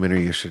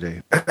documentary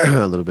yesterday,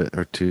 a little bit,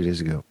 or 2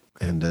 days ago,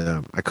 and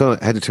I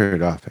had to turn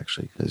it off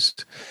actually, because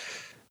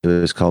it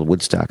was called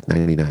Woodstock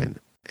 '99,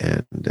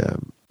 and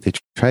they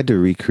tried to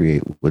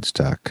recreate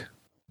Woodstock.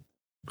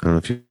 I don't know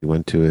if you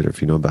went to it or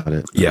if you know about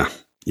it. Yeah.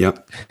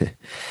 Yep.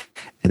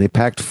 And they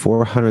packed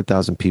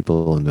 400,000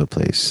 people into a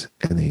place,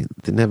 and they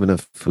didn't have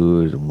enough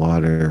food and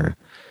water,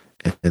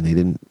 and they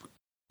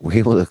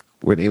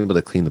weren't able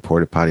to clean the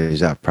porta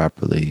potties out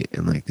properly.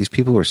 And like, these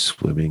people were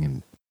swimming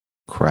in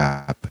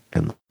crap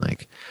and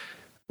like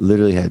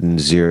literally had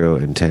zero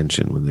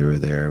intention when they were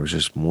there. It was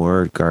just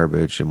more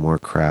garbage and more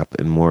crap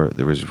and more.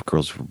 There was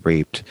girls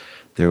raped.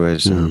 There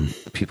was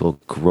people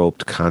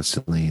groped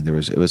constantly.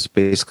 It was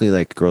basically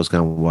like Girls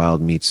Gone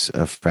Wild meets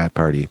a frat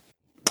party.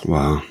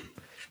 Wow.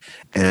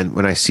 And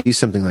when I see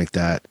something like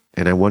that,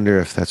 and I wonder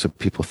if that's what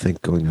people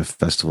think going to a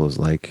festival is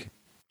like,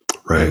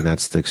 right? And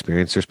that's the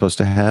experience they're supposed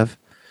to have.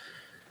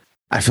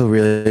 I feel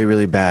really,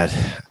 really bad.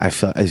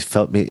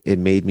 It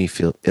made me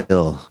feel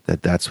ill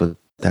that's what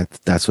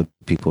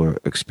people are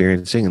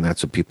experiencing, and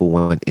that's what people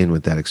want in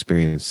with that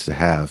experience to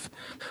have,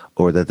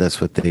 or that's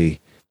what they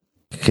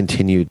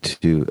continue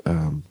to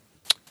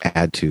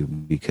add to,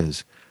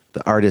 because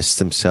the artists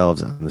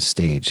themselves on the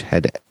stage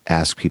had to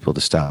ask people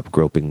to stop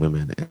groping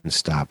women and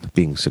stop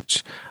being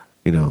such,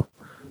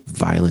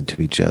 violent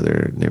to each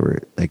other. And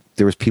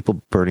there was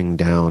people burning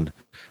down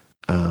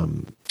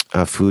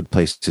food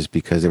places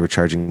because they were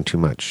charging too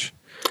much.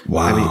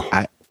 Wow. I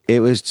mean, it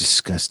was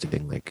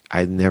disgusting. Like,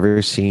 I'd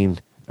never seen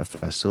a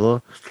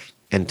festival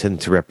and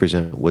to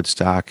represent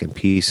Woodstock and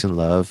peace and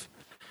love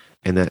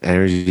and that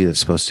energy that's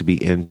supposed to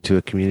be into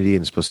a community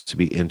and supposed to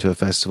be into a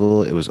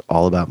festival. It was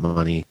all about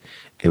money.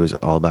 It was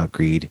all about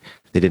greed.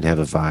 They didn't have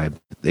a vibe.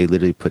 They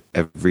literally put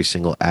every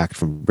single act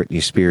from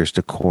Britney Spears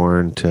to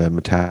Korn to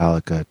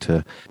Metallica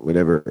to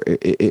whatever.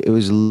 It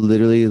was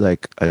literally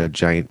like a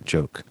giant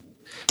joke.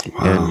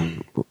 Wow.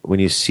 And when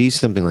you see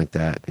something like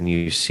that and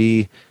you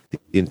see the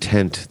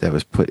intent that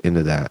was put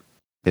into that,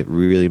 it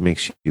really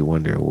makes you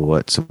wonder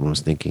what someone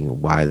was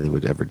thinking, why they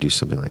would ever do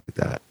something like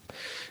that,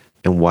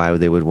 and why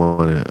they would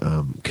want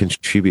to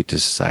contribute to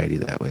society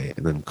that way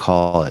and then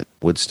call it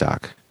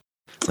Woodstock.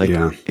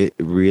 It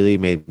really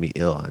made me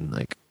ill.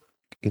 And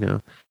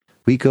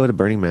we go to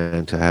Burning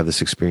Man to have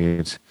this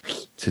experience,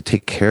 to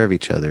take care of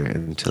each other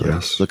and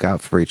to look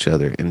out for each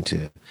other and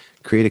to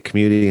create a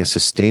community, a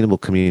sustainable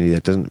community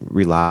that doesn't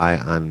rely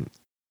on,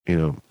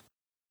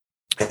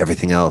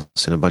 everything else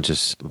and a bunch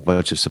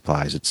of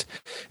supplies.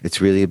 It's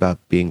really about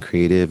being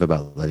creative,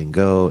 about letting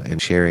go and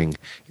sharing,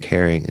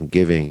 caring and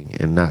giving,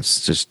 and not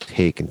just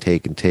take and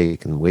take and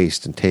take and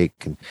waste and take.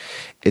 And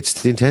it's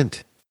the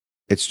intent.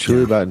 It's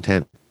truly about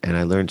intent. And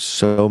I learned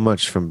so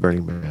much from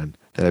Burning Man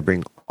that I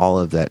bring all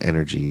of that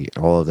energy,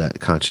 all of that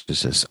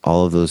consciousness,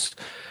 all of those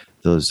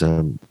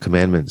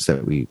commandments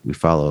that we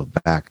follow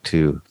back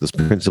to those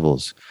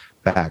principles,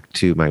 back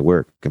to my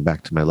work and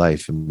back to my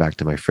life and back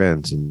to my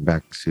friends and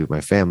back to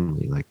my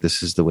family. Like,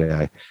 this is the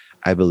way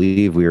I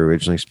believe we were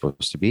originally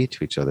supposed to be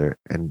to each other.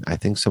 And I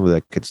think some of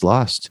that gets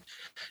lost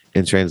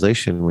in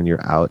translation when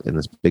you're out in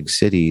these big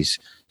cities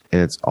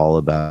and it's all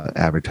about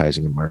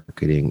advertising and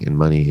marketing and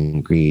money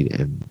and greed.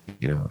 And,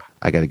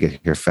 I got to get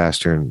here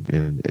faster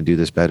and do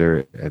this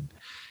better. And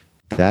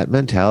that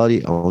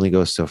mentality only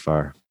goes so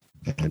far.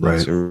 And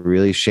It's a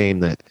really shame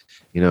that,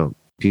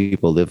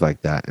 people live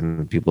like that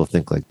and people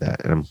think like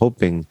that. And I'm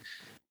hoping,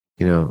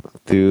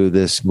 through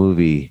this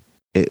movie,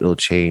 it'll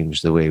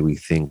change the way we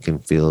think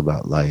and feel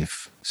about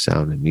life,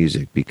 sound, and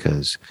music,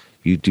 because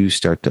you do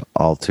start to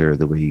alter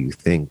the way you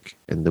think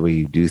and the way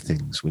you do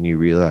things when you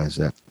realize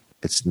that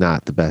it's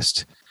not the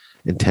best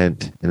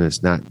intent and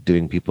it's not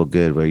doing people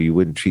good, where you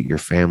wouldn't treat your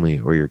family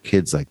or your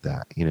kids like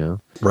that,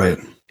 Right.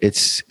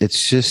 It's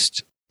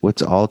just,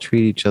 let's all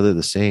treat each other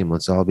the same.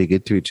 Let's all be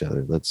good to each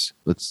other. Let's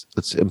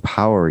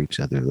empower each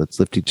other. Let's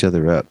lift each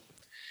other up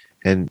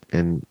and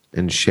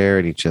share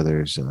in each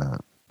other's,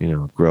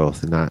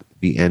 growth, and not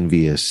be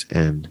envious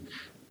and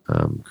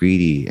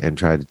greedy and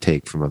try to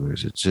take from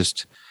others. It's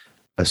just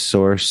a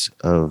source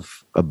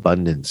of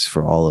abundance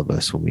for all of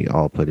us when we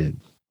all put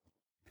in.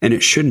 And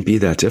it shouldn't be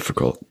that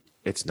difficult.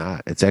 It's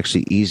not. It's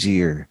actually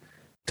easier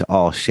to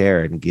all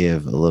share and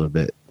give a little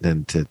bit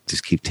than to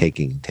just keep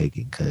taking and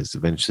taking, because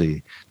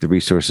eventually the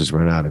resources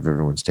run out if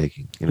everyone's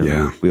taking.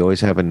 We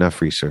always have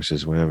enough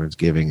resources when everyone's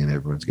giving and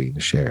everyone's getting to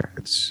share.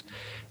 It's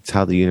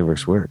how the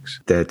universe works.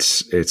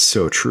 It's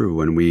so true.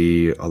 When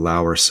we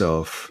allow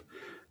ourselves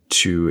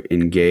to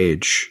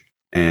engage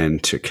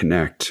and to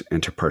connect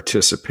and to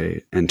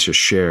participate and to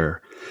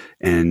share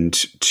and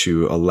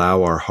to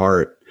allow our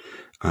heart,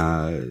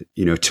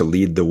 to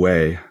lead the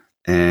way,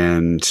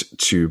 and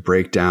to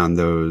break down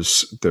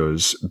those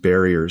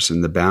barriers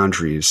and the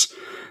boundaries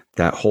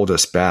that hold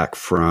us back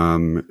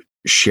from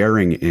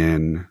sharing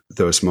in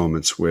those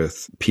moments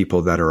with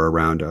people that are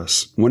around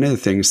us. One of the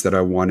things that I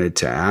wanted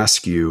to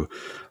ask you,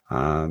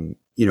 when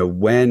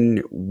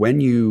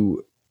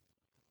you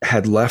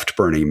had left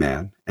Burning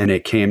Man and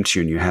it came to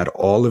you and you had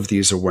all of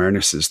these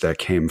awarenesses that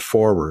came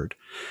forward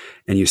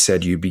and you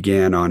said you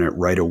began on it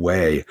right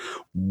away,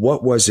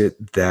 what was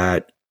it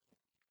that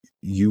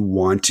you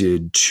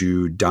wanted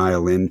to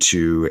dial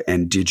into?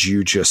 And did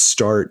you just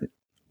start,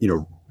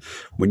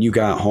 when you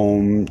got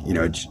home,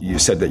 you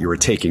said that you were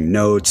taking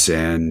notes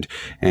and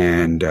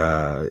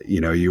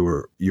you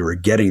were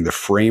getting the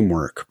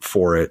framework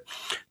for it.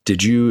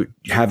 Did you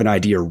have an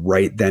idea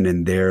right then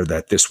and there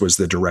that this was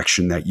the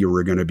direction that you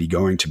were going to be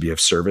going to be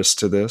of service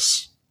to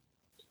this?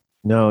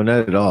 No,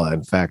 not at all.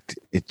 In fact,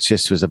 it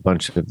just was a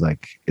bunch of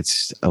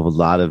it's a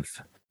lot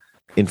of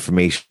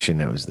information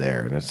that was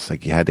there, and it's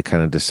like you had to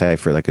kind of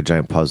decipher like a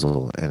giant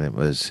puzzle. And it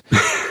was,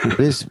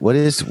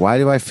 why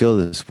do I feel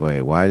this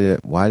way? Why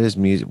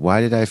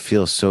did I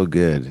feel so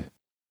good?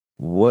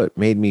 What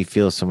made me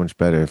feel so much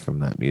better from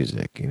that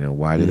music?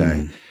 Why did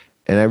I?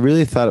 And I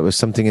really thought it was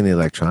something in the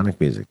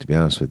electronic music, to be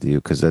honest with you,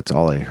 because that's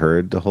all I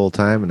heard the whole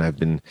time. And I've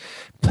been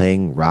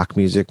playing rock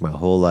music my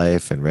whole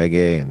life and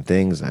reggae and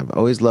things. I've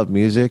always loved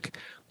music,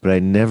 but I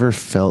never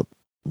felt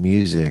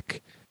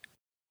music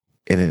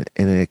in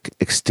an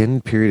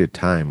extended period of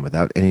time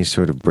without any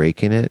sort of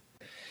break in it.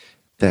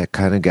 That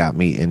kind of got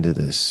me into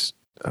this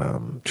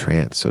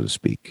trance, so to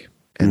speak.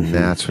 And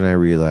that's when I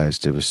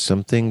realized there was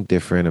something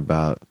different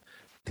about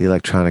the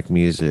electronic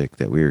music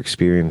that we were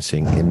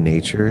experiencing in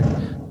nature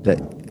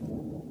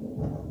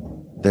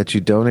that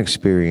you don't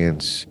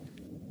experience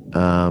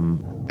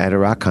at a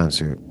rock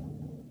concert.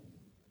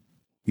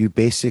 You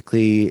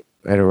basically,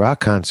 at a rock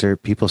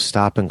concert, people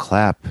stop and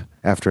clap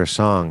after a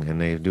song, and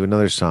they do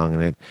another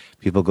song, and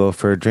people go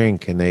for a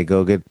drink, and they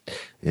go to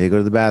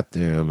the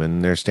bathroom,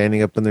 and they're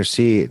standing up in their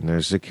seat, and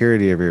there's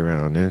security every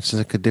around, and it's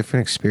like a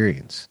different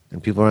experience.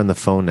 And people are on the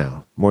phone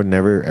now more than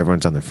ever.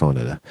 Everyone's on their phone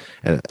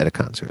at a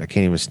concert. I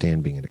can't even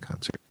stand being at a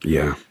concert.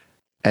 Yeah.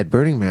 At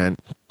Burning Man,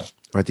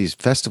 or at these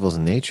festivals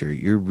in nature,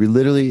 you're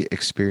literally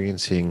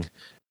experiencing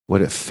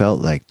what it felt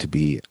like to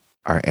be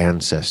our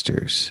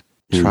ancestors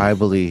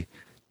tribally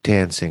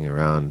dancing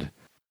around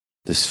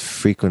this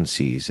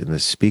frequencies and the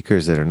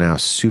speakers that are now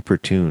super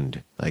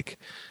tuned. Like,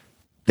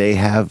 they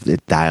have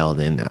it dialed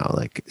in now.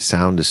 Like,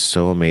 sound is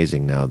so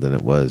amazing now than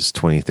it was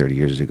 20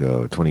 years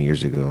ago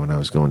when I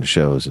was going to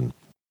shows, and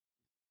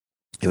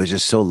it was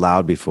just so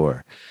loud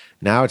before.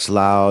 Now it's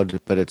loud,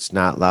 but it's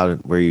not loud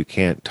where you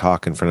can't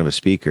talk in front of a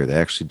speaker. They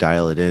actually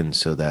dial it in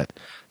so that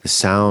the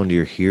sound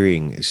you're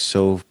hearing is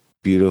so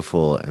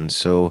beautiful and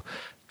so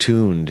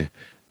tuned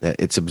that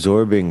it's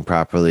absorbing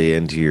properly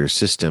into your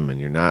system,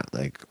 and you're not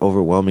like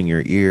overwhelming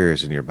your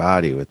ears and your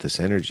body with this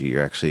energy.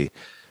 You're actually,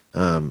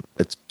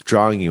 it's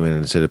drawing you in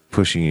instead of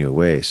pushing you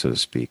away, so to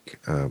speak.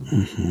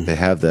 They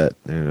have that,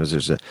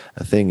 there's a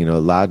thing,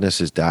 loudness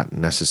is not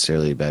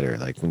necessarily better.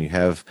 Like, when you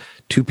have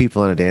two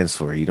people on a dance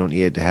floor, you don't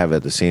need to have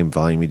it the same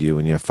volume you do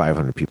when you have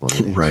 500 people on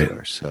the dance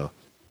floor. So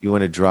you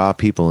want to draw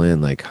people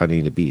in like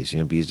honey to bees,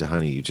 bees to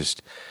honey. You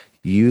just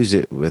use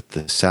it with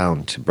the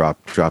sound to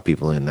draw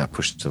people in, not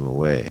push them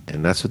away.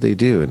 And that's what they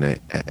do. And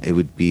it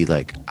would be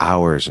like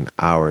hours and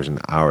hours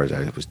and hours.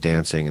 I was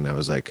dancing, and I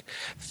was like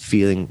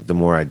feeling, the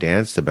more I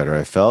danced, the better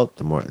I felt.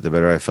 The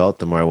better I felt,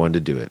 the more I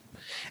wanted to do it.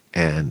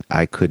 And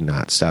I could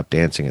not stop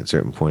dancing at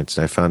certain points.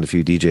 And I found a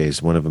few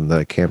DJs, one of them that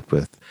I camped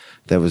with,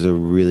 that was a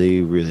really,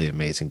 really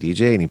amazing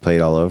DJ, and he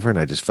played all over, and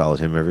I just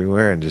followed him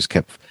everywhere and just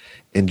kept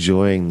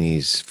enjoying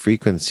these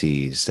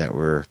frequencies that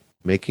were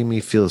making me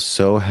feel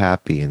so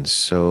happy and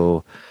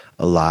so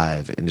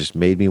alive, and just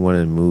made me want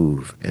to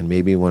move and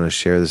made me want to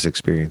share this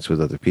experience with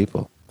other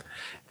people.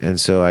 And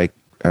so I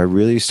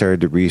really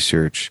started to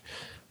research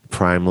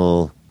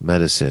primal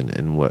medicine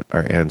and what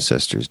our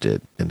ancestors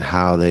did and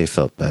how they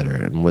felt better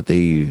and what they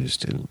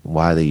used and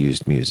why they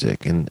used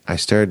music. And I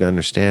started to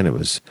understand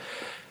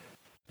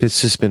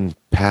it's just been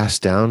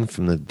passed down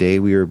from the day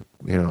we were,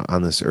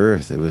 on this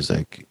earth. It was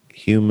like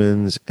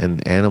humans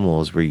and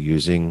animals were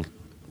using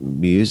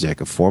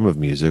music, a form of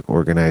music,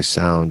 organized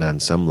sound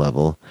on some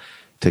level,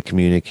 to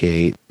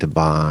communicate, to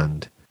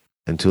bond,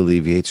 and to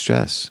alleviate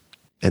stress.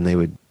 And they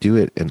would do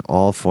it in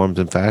all forms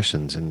and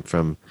fashions. And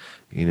from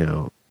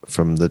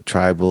the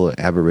tribal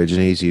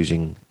aborigines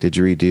using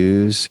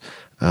didgeridoos,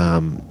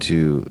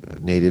 to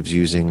natives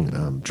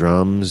using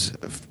drums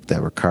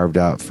that were carved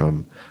out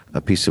from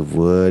a piece of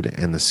wood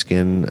and the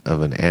skin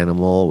of an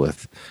animal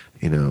with,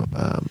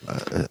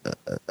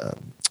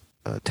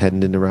 a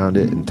tendon around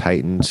it and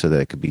tightened so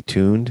that it could be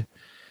tuned.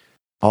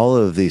 All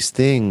of these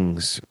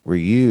things were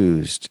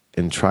used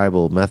in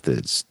tribal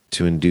methods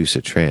to induce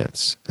a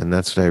trance. And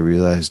that's what I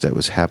realized that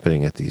was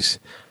happening at these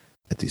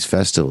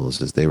festivals,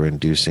 is they were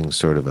inducing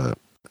sort of a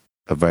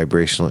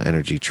vibrational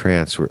energy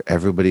trance where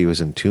everybody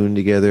was in tune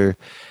together.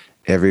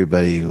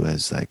 Everybody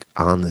was like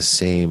on the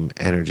same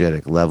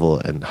energetic level,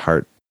 and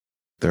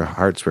their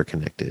hearts were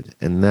connected.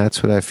 And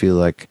that's what I feel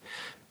like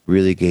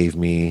really gave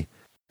me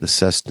the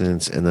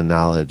sustenance and the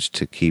knowledge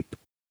to keep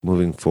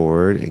moving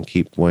forward and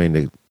keep wanting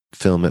to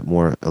film at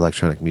more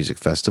electronic music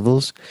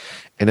festivals.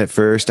 And at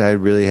first, I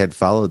really had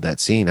followed that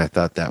scene. I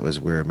thought that was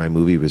where my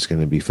movie was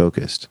going to be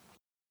focused.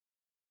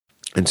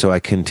 And so I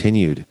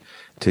continued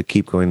to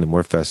keep going to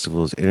more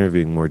festivals,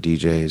 interviewing more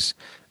DJs.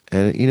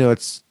 And,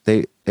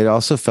 it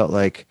also felt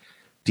like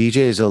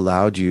DJs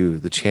allowed you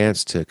the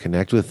chance to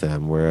connect with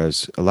them,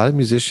 whereas a lot of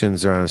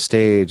musicians are on a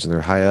stage and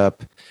they're high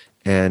up,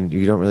 and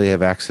you don't really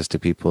have access to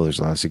people. There's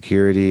a lot of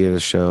security at a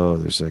show.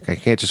 There's like, I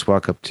can't just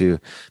walk up to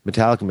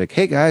Metallica and be like,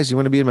 hey guys, you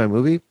want to be in my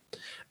movie?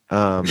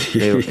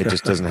 It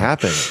just doesn't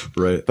happen.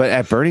 Right. But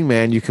at Burning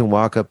Man, you can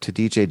walk up to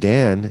DJ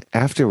Dan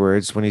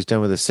afterwards when he's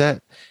done with a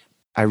set.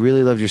 I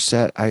really loved your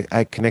set.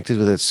 I connected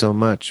with it so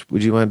much.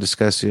 Would you want to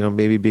discuss,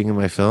 maybe being in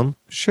my film?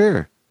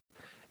 Sure.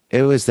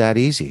 It was that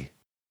easy.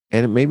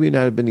 And it maybe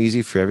not have been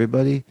easy for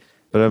everybody,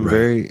 but I'm Right.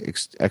 very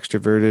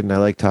extroverted and I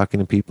like talking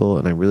to people,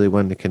 and I really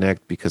wanted to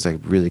connect because I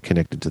really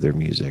connected to their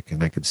music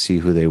and I could see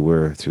who they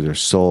were through their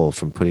soul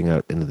from putting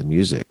out into the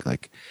music.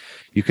 Like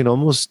you can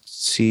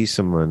almost see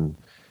someone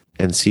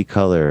and see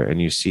color,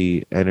 and you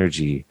see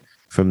energy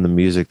from the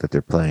music that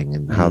they're playing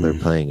and how they're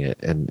playing it,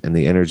 and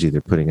the energy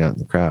they're putting out in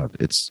the crowd.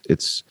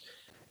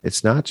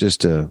 It's not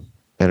just a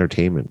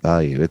entertainment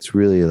value. It's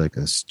really like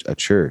a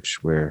church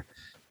where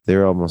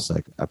they're almost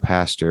like a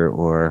pastor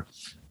or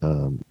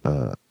um,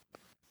 a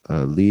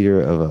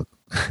leader of a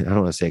I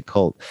don't want to say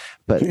cult,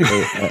 but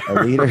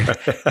a leader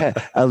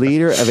a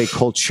leader of a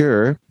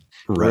culture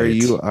where Right.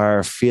 you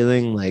are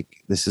feeling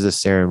like this is a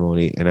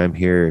ceremony and I'm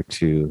here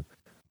to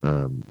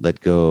let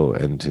go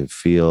and to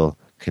feel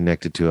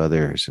connected to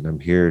others, and I'm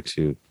here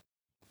to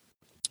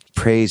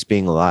praise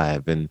being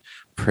alive and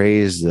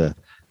praise the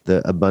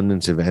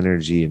abundance of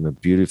energy and the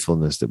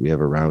beautifulness that we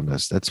have around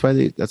us. That's why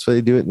they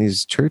do it in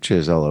these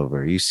churches all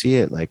over. You see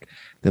it, like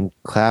them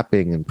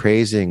clapping and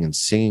praising and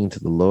singing to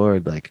the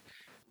Lord. Like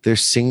they're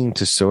singing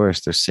to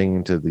source, they're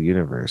singing to the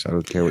universe. I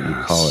don't care what you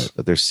call it,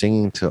 but they're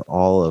singing to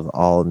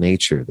all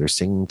nature. They're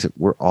singing to,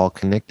 we're all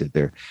connected.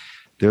 They're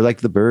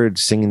like the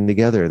birds singing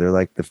together. They're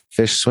like the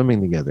fish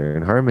swimming together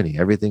in harmony.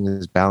 Everything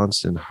is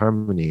balanced in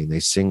harmony, and they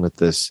sing with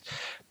this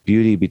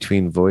beauty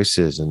between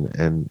voices,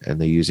 and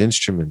they use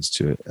instruments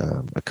to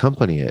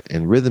accompany it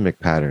in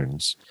rhythmic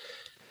patterns.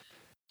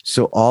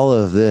 So all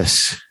of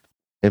this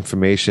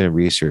information and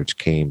research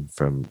came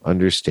from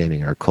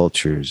understanding our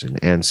cultures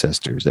and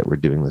ancestors that were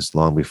doing this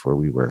long before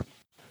we were.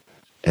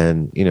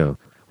 And you know,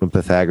 when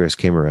Pythagoras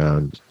came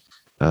around,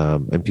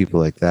 and people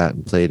like that,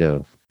 and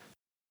Plato,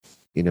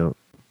 you know,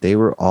 they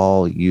were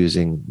all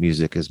using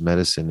music as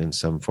medicine in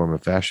some form or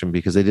fashion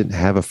because they didn't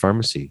have a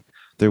pharmacy.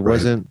 There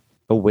wasn't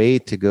a way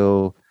to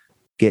go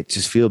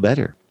just feel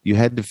better. You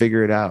had to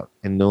figure it out.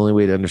 And the only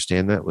way to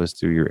understand that was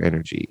through your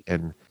energy.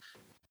 And,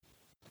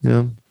 you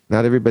know,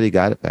 not everybody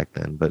got it back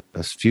then, but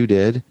a few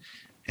did.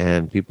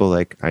 And people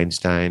like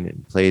Einstein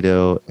and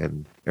Plato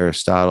and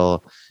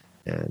Aristotle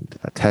and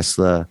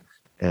Tesla,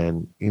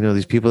 and, you know,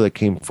 these people that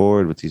came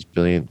forward with these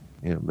brilliant,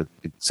 you know, with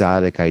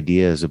exotic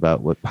ideas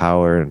about what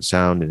power and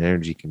sound and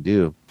energy can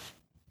do,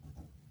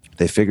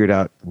 they figured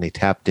out and they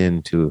tapped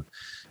into,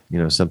 you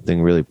know,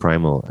 something really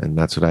primal. And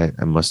that's what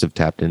I must have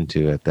tapped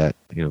into at that,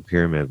 you know,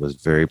 pyramid, was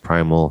very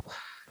primal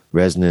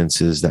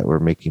resonances that were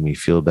making me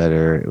feel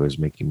better. It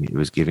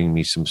was giving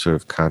me some sort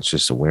of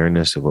conscious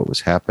awareness of what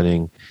was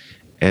happening.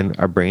 And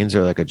our brains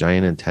are like a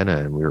giant antenna,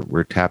 and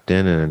we're tapped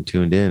in and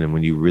tuned in. And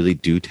when you really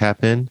do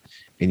tap in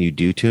and you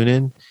do tune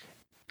in,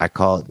 I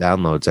call it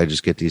downloads. I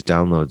just get these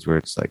downloads where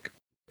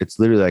it's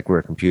literally like we're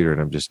a computer, and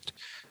I'm just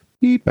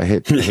beep. I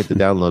hit the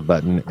download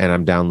button, and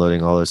I'm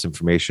downloading all this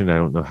information. I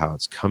don't know how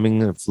it's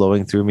coming and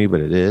flowing through me,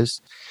 but it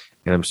is.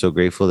 And I'm so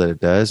grateful that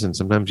it does. And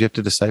sometimes you have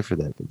to decipher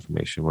that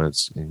information when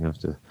you have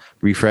to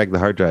refrag the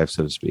hard drive,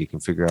 so to speak,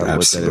 and figure out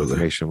what that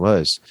information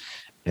was.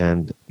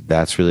 And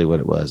that's really what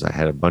it was. I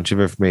had a bunch of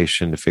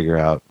information to figure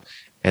out.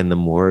 And the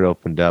more it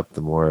opened up,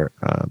 the more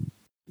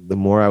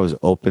I was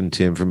open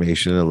to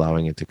information and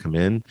allowing it to come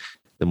in,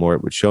 the more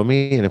it would show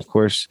me. And of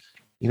course,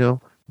 you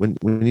know,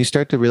 when you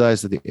start to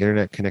realize that the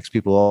internet connects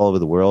people all over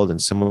the world,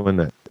 and someone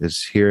that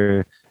is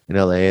here in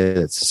LA,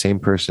 that's the same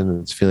person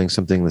that's feeling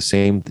something, the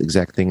same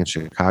exact thing in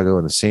Chicago,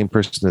 and the same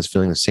person that's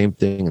feeling the same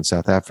thing in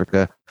South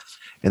Africa,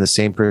 and the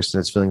same person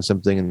that's feeling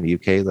something in the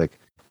UK, like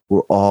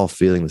we're all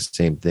feeling the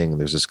same thing. And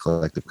there's this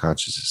collective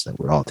consciousness that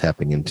we're all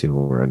tapping into,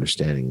 and we're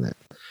understanding that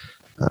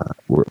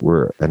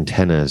we're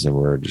antennas, and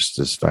we're just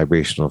this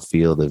vibrational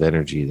field of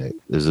energy that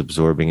is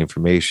absorbing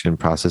information,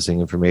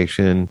 processing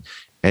information,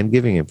 and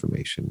giving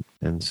information.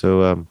 And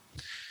so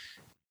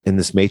in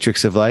this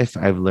matrix of life,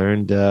 I've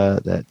learned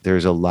that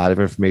there's a lot of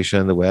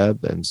information on the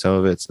web, and some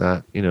of it's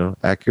not, you know,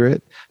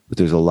 accurate, but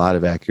there's a lot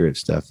of accurate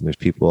stuff, and there's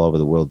people all over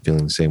the world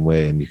feeling the same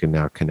way, and you can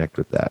now connect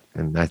with that.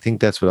 And I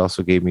think that's what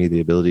also gave me the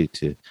ability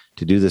to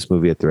do this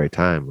movie at the right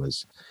time,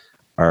 was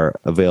our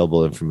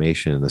available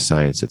information and the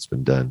science that's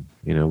been done.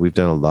 You know, we've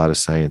done a lot of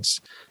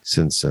science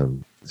since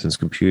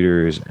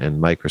computers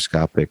and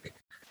microscopic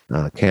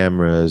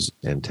cameras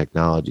and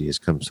technology has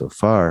come so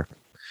far.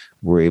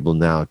 We're able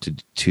now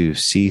to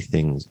see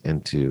things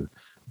and to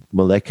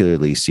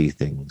molecularly see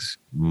things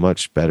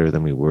much better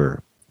than we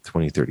were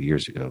 20, 30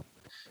 years ago.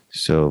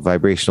 So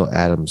vibrational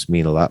atoms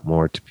mean a lot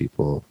more to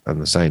people on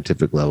the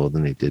scientific level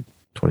than they did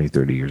 20,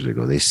 30 years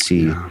ago. They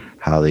see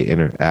how they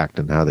interact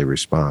and how they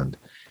respond,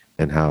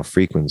 and how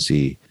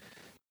frequency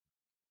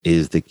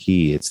is the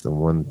key. It's the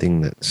one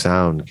thing that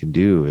sound can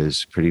do,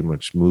 is pretty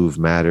much move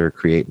matter,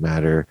 create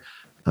matter,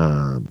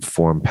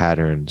 form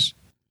patterns.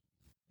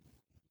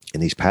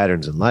 And these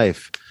patterns in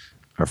life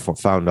are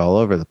found all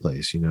over the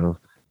place. You know,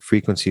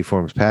 frequency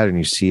forms pattern.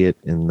 You see it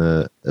in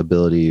the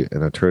ability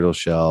in a turtle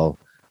shell,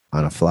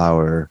 on a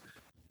flower,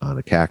 on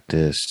a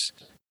cactus,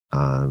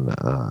 on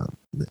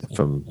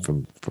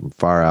from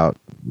far out,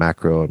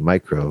 macro and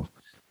micro,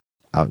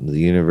 out into the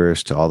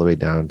universe, to all the way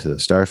down to the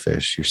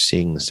starfish. You're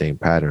seeing the same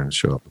patterns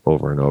show up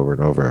over and over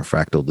and over. A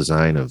fractal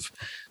design of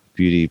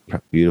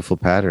beautiful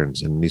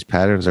patterns. And these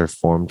patterns are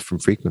formed from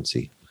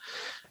frequency.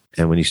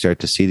 And when you start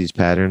to see these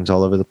patterns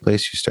all over the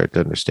place, you start to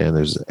understand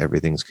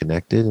everything's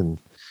connected.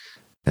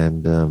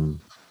 And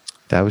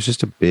that was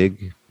just a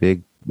big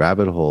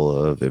rabbit hole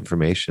of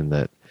information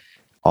that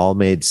all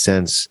made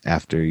sense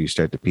after you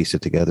start to piece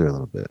it together a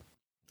little bit.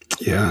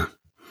 Yeah.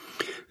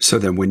 So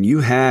then when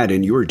you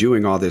were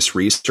doing all this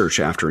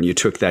research after, and you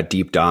took that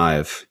deep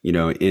dive,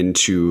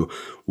 into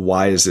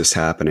why is this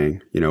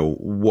happening?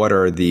 What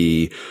are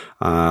the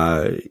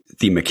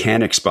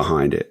mechanics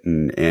behind it,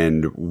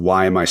 and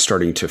why am I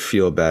starting to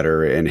feel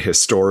better? And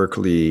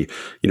historically,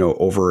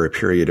 over a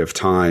period of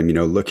time,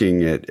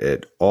 looking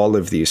at all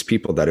of these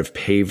people that have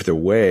paved the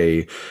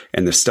way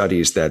and the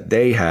studies that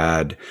they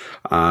had,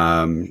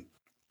 and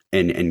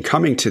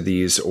coming to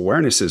these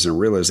awarenesses and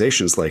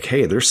realizations like,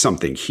 hey, there's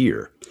something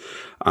here.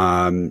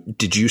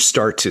 Did you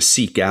start to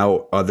seek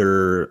out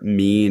other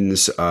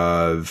means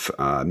of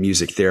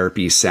music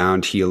therapy,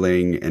 sound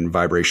healing, and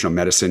vibrational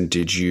medicine?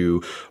 Did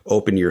you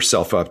open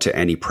yourself up to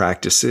any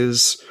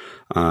practices,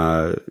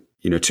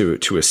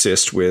 to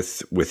assist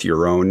with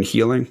your own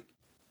healing?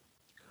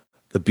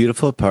 The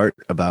beautiful part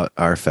about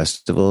our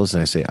festivals,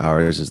 and I say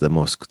ours, is the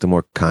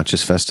more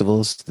conscious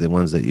festivals, the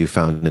ones that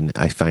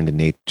I find in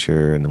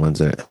nature, and the ones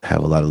that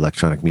have a lot of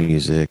electronic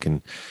music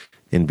and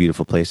in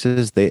beautiful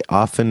places. They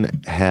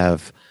often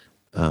have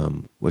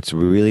what's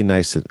really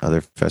nice that other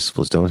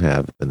festivals don't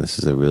have, and this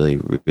is a really,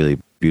 really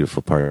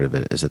beautiful part of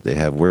it, is that they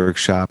have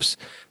workshops,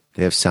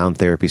 they have sound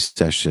therapy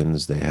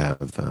sessions, they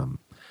have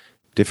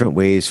different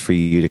ways for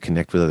you to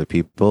connect with other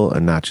people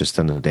and not just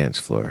on the dance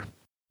floor.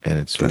 And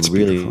that's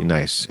really beautiful.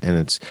 Nice.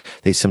 And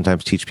they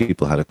sometimes teach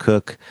people how to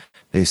cook.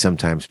 They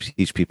sometimes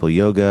teach people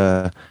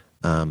yoga.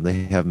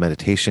 They have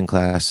meditation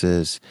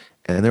classes.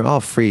 And they're all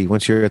free.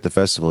 Once you're at the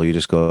festival, you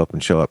just go up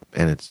and show up,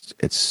 and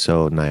it's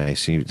so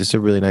nice. It's a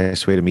really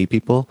nice way to meet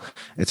people.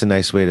 It's a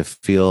nice way to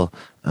feel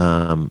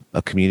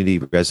a community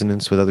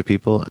resonance with other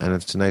people, and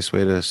it's a nice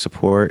way to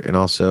support and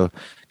also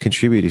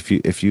contribute.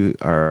 If you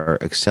are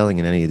excelling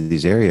in any of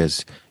these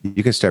areas,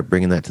 you can start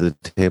bringing that to the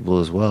table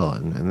as well.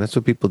 And that's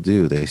what people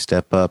do. They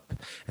step up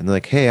and they're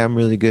like, hey, I'm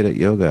really good at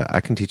yoga.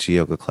 I can teach a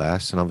yoga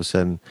class. And all of a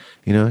sudden,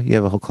 you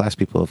have a whole class of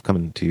people have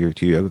come to your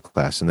yoga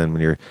class, and then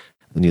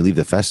when you leave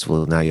the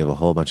festival, now you have a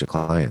whole bunch of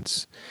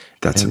clients.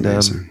 That's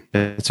amazing.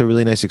 It's a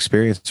really nice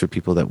experience for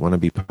people that want to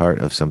be part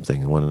of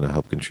something and want to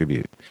help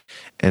contribute.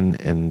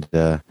 And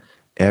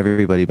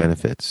everybody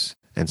benefits.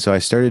 And so I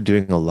started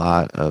doing a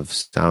lot of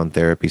sound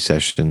therapy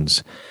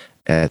sessions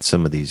at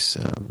some of these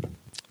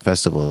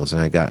festivals.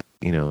 And I got,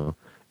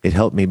 it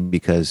helped me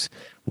because,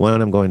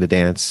 one, I'm going to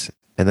dance,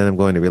 and then I'm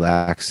going to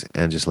relax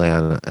and just lay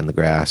on the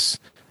grass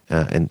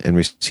and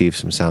receive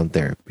some sound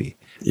therapy.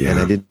 Yeah. And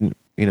I didn't,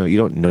 you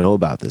don't know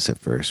about this at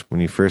first. When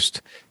you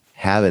first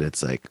have it,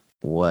 it's like,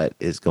 what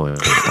is going on?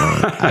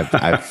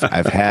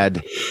 I've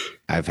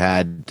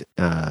had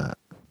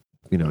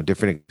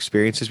different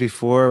experiences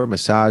before,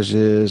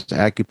 massages,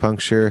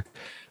 acupuncture,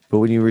 but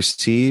when you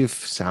receive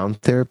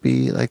sound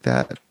therapy like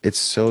that, it's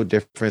so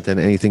different than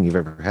anything you've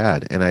ever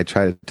had. And I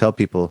try to tell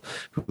people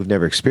who've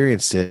never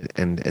experienced it,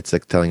 and it's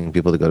like telling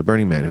people to go to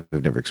Burning Man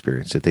who've never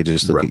experienced it. They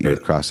just look at you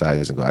with cross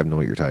eyes and go, I have no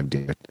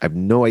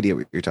idea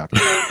what you're talking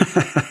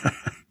about.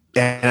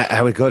 And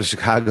I would go to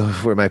Chicago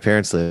where my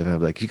parents live, and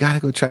I'm like, you got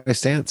to go try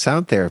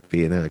sound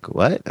therapy. And they're like,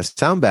 what? A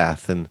sound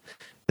bath? And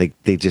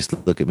they just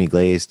look at me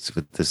glazed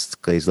with this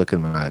glazed look,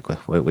 and I'm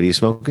like, what are you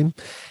smoking?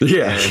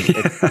 Yeah.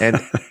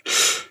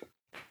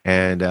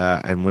 And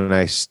when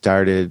I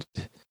started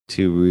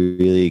to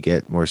really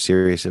get more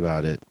serious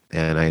about it,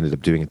 and I ended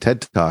up doing a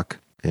TED Talk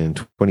in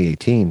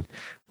 2018,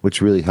 which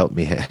really helped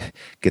me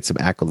get some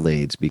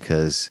accolades,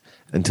 because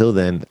until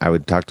then I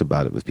would talk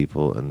about it with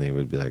people and they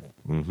would be like,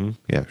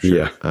 yeah, sure.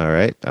 Yeah. All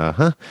right.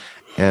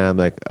 And I'm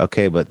like,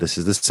 okay, but this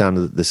is the sound,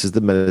 this is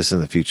the medicine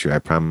of the future. I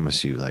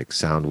promise you, like,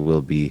 sound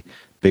will be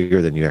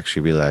bigger than you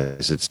actually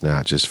realize. It's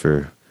not just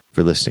for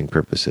listening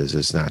purposes.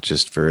 It's not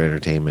just for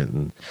entertainment,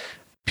 and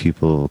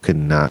people could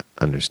not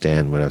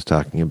understand what I was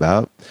talking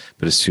about.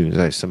 But as soon as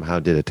I somehow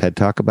did a TED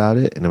Talk about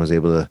it, and I was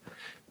able to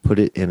put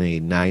it in a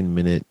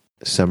 9-minute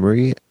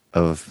summary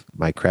of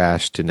my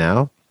crash to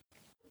now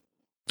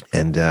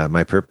and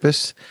my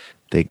purpose,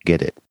 they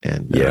get it.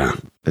 And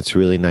it's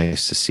really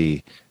nice to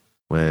see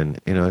when,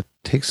 it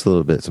takes a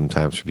little bit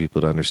sometimes for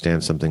people to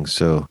understand something.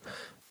 So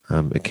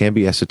it can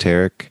be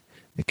esoteric.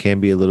 It can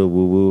be a little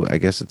woo-woo, I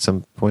guess, at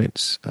some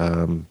points.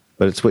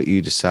 But it's what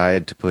you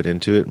decide to put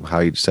into it and how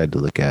you decide to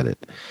look at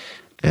it.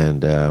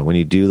 And when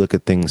you do look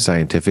at things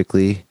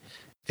scientifically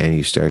and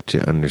you start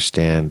to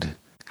understand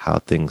how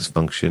things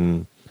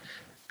function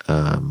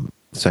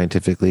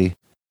scientifically,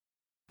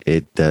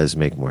 it does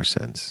make more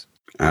sense.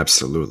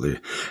 Absolutely.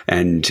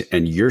 And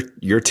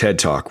your TED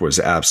Talk was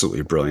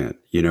absolutely brilliant.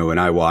 And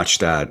I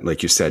watched that,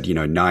 like you said,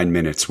 9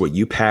 minutes, what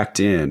you packed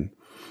in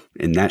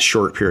that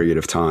short period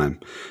of time.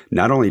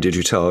 Not only did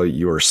you tell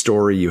your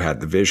story, you had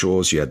the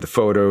visuals, you had the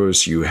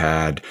photos, you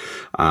had,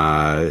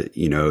 the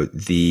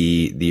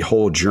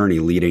whole journey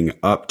leading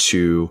up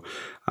to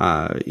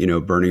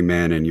Burning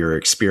Man and your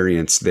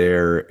experience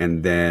there,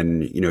 and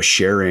then,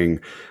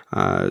 sharing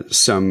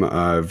some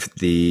of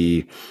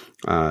the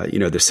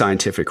the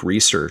scientific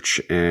research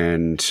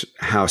and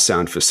how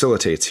sound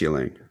facilitates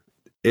healing.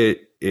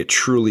 It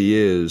truly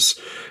is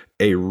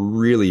a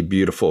really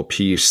beautiful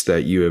piece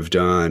that you have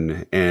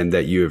done and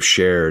that you have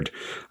shared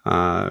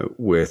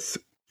with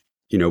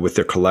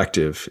their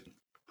collective.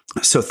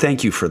 So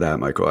thank you for that,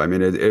 Michael. I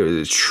mean,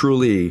 it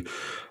truly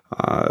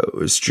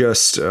was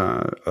just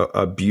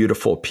a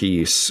beautiful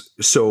piece.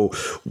 So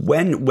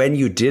when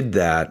you did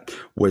that,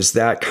 was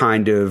that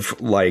kind of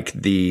like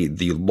the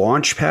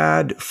launch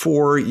pad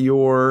for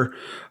your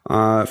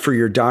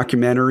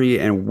documentary?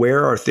 And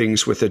where are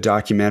things with the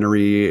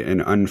documentary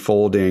and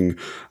unfolding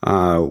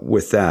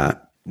with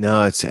that?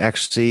 No, it's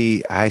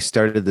actually, I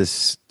started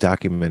this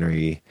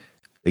documentary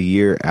a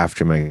year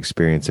after my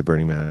experience at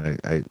Burning Man.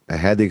 I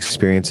had the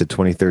experience in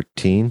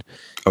 2013.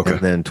 Okay. And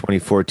then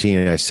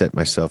 2014, I set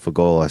myself a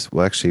goal.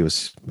 Actually, it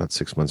was about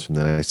 6 months from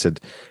then. I said,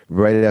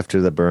 right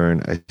after the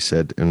burn, I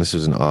said, and this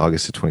was in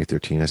August of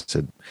 2013, I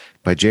said,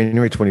 by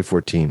January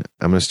 2014,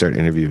 I'm going to start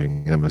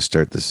interviewing and I'm going to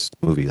start this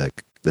movie.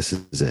 Like, this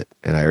is it.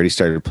 And I already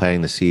started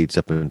planting the seeds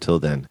up until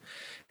then.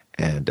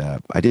 And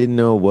I didn't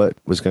know what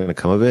was going to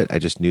come of it. I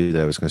just knew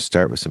that I was going to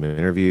start with some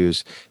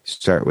interviews,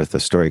 start with a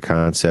story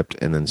concept,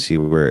 and then see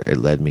where it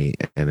led me.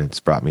 And it's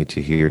brought me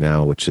to here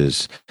now, which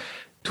is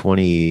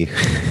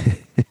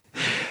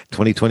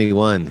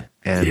 2021.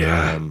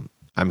 And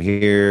I'm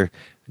here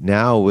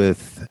now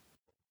with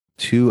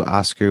 2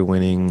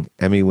 Oscar-winning,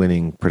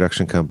 Emmy-winning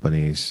production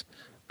companies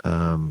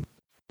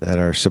that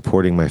are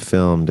supporting my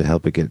film to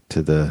help it get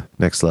to the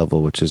next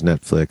level, which is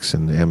Netflix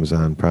and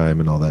Amazon Prime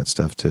and all that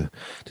stuff to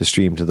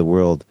stream to the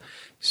world.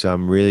 So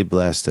I'm really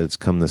blessed that it's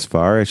come this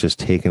far. It's just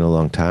taken a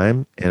long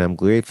time, and I'm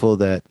grateful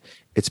that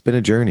it's been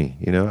a journey.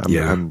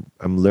 I'm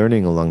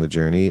learning along the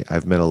journey.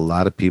 I've met a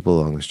lot of people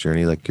along this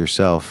journey, like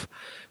yourself,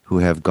 who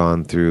have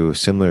gone through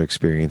similar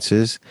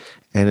experiences,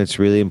 and it's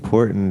really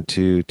important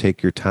to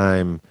take your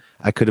time.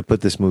 I could have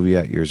put this movie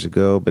out years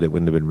ago, but it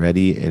wouldn't have been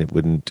ready, and it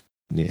wouldn't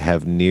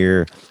have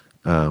near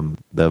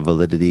the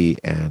validity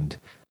and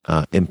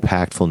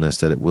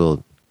impactfulness that it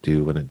will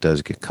do when it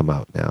does come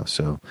out now.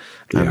 So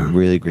I'm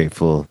really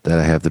grateful that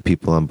I have the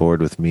people on board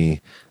with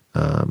me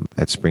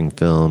at Spring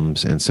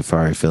Films and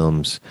Safari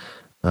Films.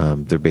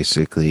 They're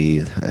basically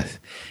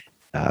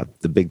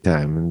the big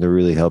time, and they're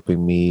really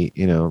helping me,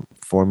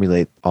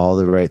 formulate all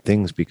the right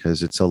things,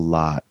 because it's a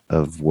lot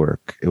of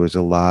work. It was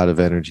a lot of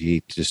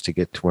energy just to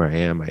get to where I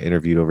am. I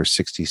interviewed over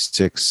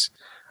 66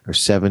 or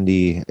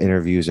 70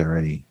 interviews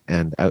already.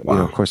 And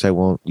of course I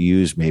won't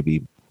use,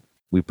 we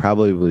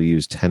probably will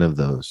use 10 of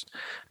those,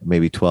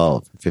 maybe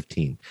 12,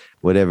 15,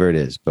 whatever it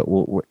is. But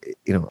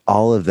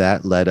all of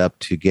that led up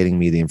to getting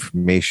me the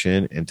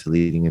information and to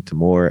leading into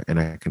more.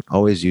 And I can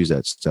always use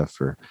that stuff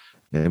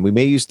and we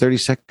may use 30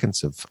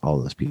 seconds of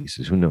all those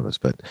pieces, who knows?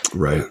 But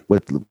right.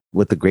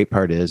 What the great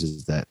part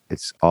is that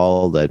it's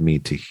all led me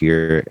to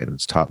here, and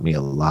it's taught me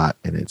a lot,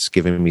 and it's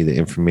given me the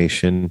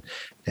information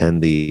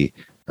and the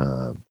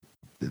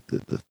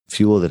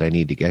fuel that I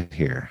need to get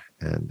here.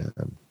 And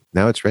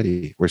now it's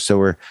ready. We're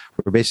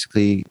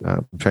basically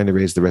trying to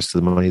raise the rest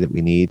of the money that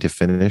we need to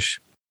finish.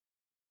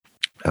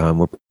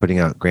 We're putting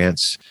out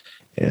grants.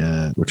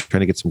 We're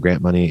trying to get some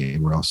grant money,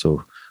 and we're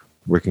also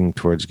working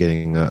towards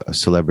getting a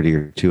celebrity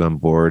or 2 on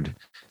board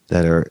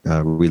that are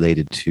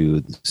related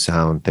to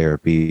sound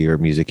therapy or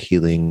music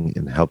healing,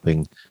 and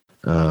helping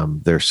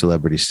their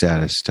celebrity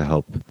status to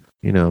help,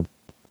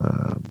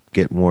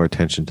 get more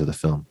attention to the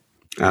film.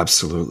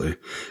 Absolutely.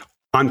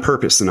 On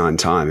purpose and on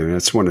time. I mean,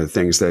 that's one of the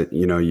things that,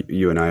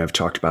 you and I have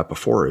talked about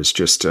before, is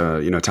just,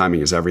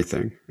 timing is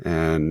everything.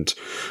 And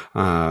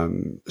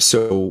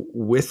so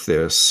with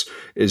this,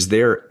 is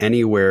there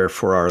anywhere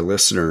for our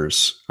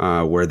listeners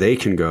where they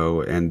can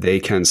go and they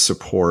can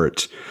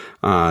support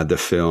the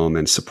film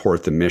and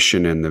support the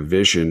mission and the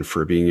vision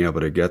for being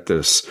able to get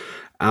this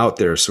out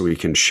there so we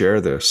can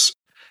share this?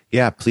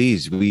 Yeah,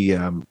 please. We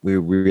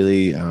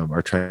really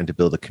are trying to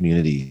build a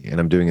community, and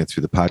I'm doing it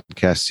through the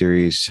podcast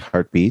series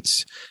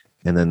Heartbeats.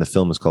 And then the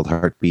film is called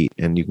Heartbeat.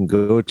 And you can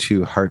go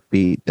to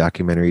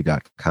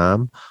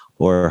heartbeatdocumentary.com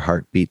or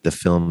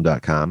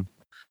heartbeatthefilm.com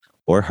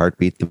or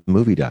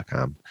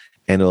heartbeatthemovie.com.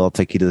 And it'll all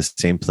take you to the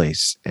same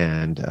place.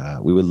 And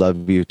we would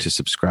love you to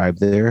subscribe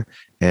there.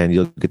 And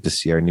you'll get to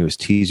see our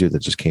newest teaser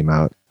that just came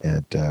out.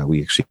 And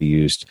we actually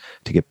used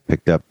to get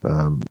picked up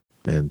and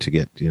to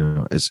get,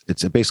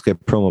 it's basically a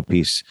promo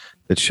piece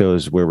that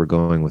shows where we're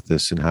going with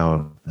this and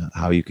how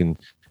you can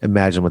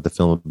imagine what the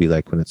film will be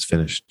like when it's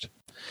finished.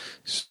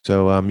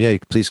 So, you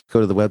can please go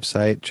to the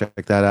website,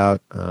 check that out.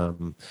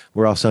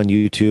 We're also on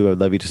YouTube. I'd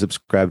love you to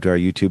subscribe to our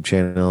YouTube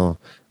channel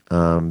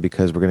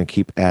because we're going to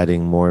keep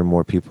adding more and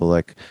more people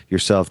like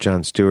yourself,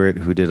 John Stewart,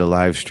 who did a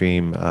live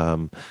stream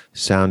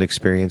sound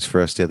experience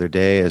for us the other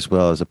day, as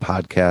well as a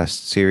podcast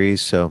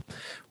series. So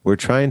we're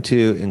trying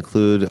to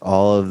include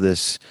all of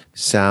this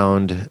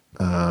sound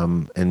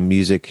and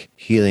music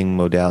healing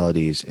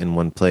modalities in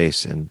one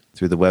place, and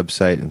through the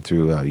website and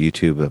through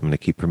YouTube. I'm going to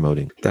keep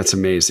promoting. That's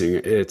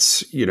amazing.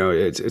 It's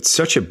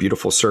such a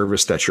beautiful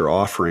service that you're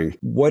offering.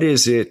 What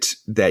is it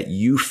that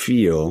you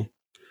feel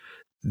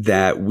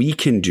that we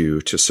can do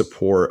to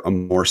support a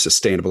more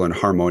sustainable and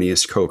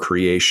harmonious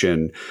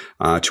co-creation,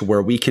 to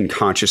where we can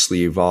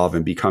consciously evolve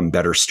and become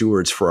better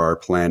stewards for our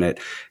planet,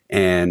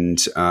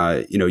 and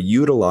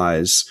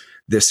utilize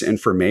this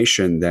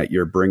information that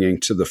you're bringing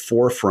to the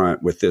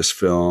forefront with this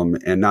film?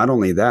 And not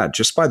only that,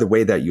 just by the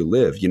way that you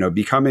live,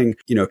 becoming,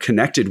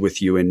 connected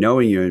with you and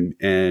knowing you,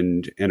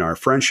 and our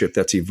friendship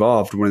that's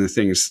evolved. One of the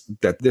things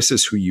that this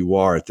is who you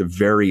are at the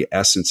very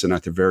essence and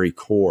at the very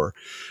core.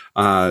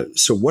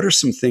 So what are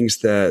some things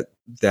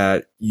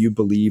that you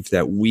believe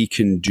that we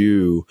can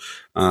do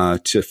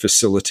to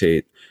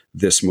facilitate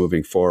this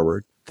moving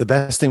forward? The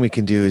best thing we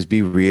can do is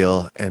be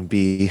real and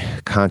be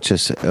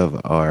conscious of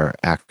our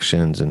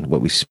actions and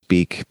what we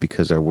speak,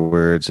 because our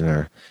words and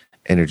our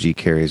energy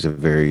carries a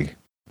very,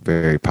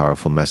 very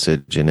powerful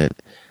message in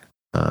it.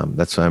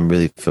 That's why I'm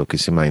really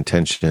focusing my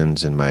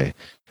intentions and my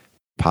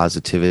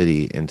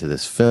positivity into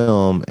this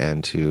film,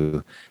 and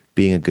to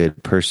being a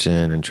good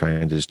person and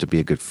trying to just to be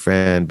a good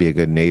friend, be a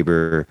good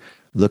neighbor,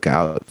 look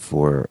out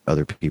for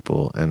other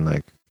people, and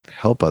like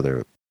help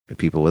other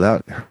people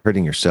without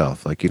hurting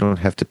yourself. Like, you don't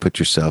have to put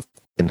yourself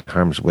in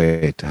harm's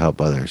way to help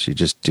others. You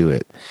just do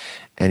it,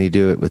 and you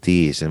do it with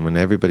ease. And when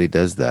everybody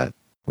does that,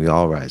 we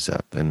all rise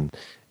up. And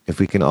if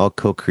we can all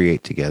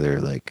co-create together,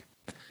 like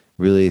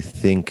really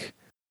think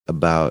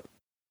about,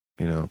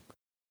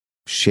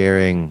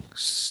 sharing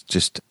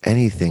just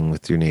anything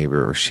with your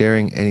neighbor, or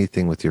sharing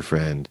anything with your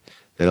friend,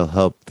 that'll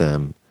help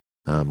them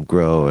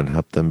grow and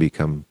help them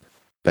become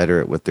better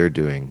at what they're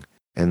doing.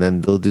 And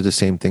then they'll do the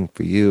same thing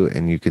for you.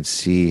 And you could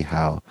see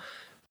how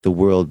the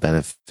world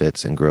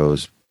benefits and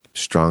grows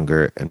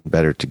stronger and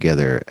better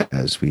together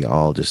as we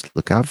all just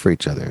look out for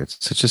each other. It's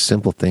such a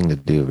simple thing to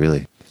do,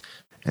 really.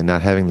 And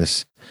not having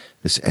this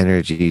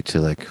energy to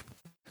like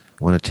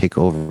want to take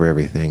over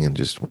everything and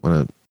just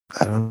want to,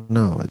 I don't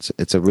know.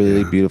 It's a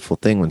really beautiful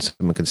thing when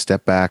someone can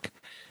step back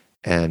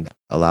and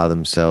allow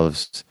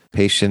themselves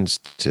patience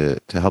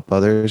to help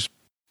others,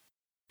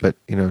 but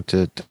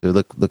to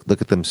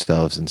look at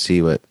themselves and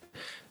see what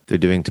they're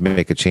doing to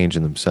make a change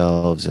in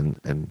themselves.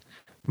 And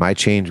my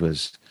change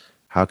was,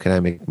 how can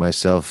I make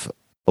myself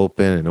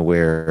open and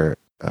aware,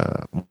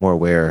 more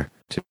aware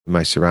to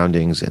my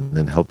surroundings, and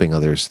then helping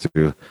others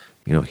through,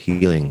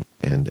 healing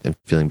and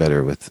feeling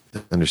better with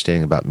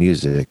understanding about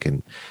music,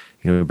 and,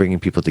 bringing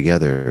people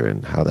together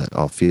and how that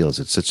all feels.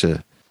 It's such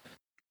a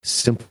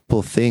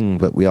simple thing,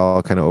 but we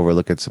all kind of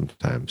overlook it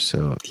sometimes.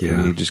 So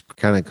you just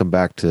kind of come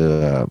back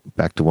to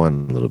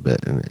one a little bit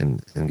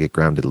and get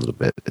grounded a little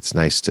bit. It's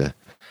nice to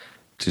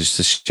just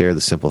to share the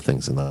simple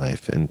things in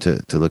life, and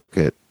to look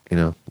at,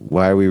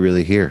 why are we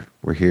really here?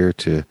 We're here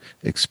to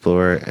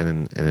explore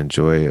and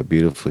enjoy a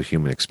beautiful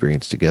human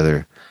experience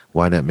together.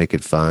 Why not make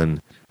it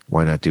fun?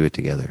 Why not do it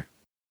together?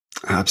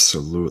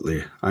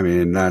 Absolutely. I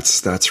mean,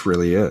 that's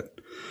really it.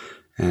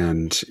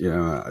 And,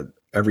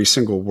 every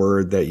single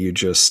word that you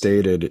just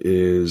stated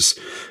is,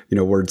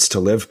 words to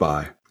live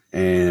by.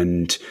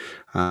 And,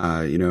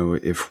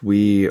 if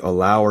we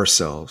allow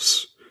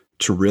ourselves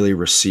to really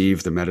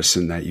receive the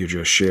medicine that you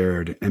just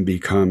shared and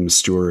become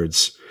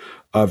stewards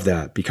of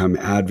that, become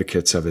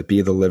advocates of it,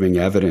 be the living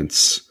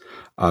evidence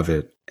of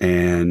it,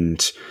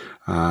 and,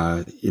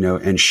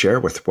 and share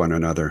with one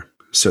another,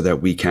 so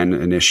that we can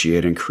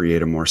initiate and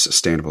create a more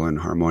sustainable and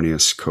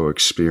harmonious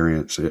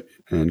co-experience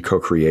and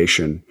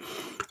co-creation,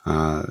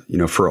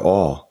 for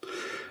all.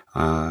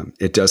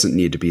 It doesn't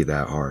need to be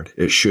that hard.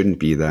 It shouldn't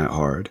be that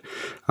hard.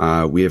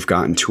 We have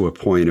gotten to a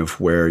point of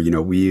where,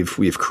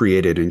 we've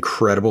created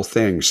incredible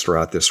things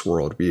throughout this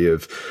world. We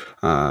have,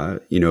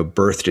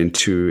 birthed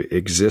into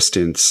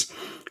existence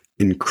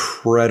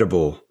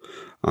incredible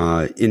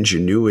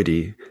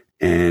ingenuity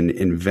and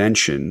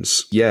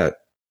inventions, yet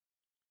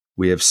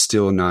we have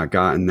still not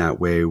gotten that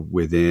way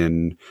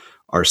within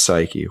our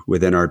psyche,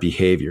 within our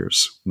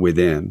behaviors,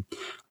 within.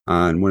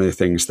 And one of the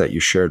things that you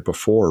shared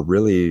before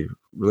really,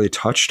 really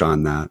touched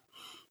on that,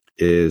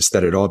 is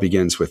that it all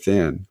begins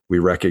within. We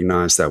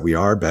recognize that we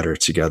are better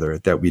together,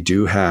 that we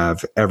do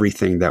have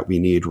everything that we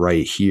need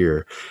right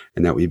here,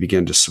 and that we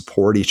begin to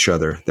support each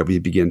other, that we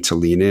begin to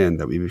lean in,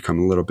 that we become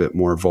a little bit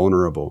more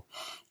vulnerable,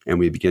 and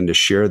we begin to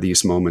share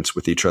these moments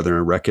with each other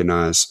and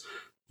recognize,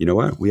 you know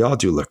what, we all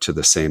do look to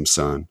the same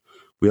sun.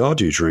 We all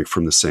do drink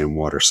from the same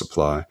water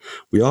supply.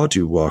 We all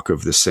do walk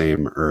over the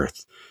same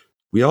earth.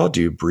 We all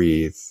do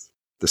breathe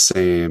the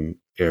same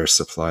air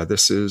supply.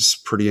 This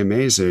is pretty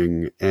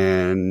amazing.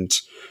 And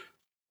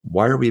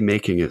why are we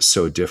making it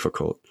so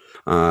difficult?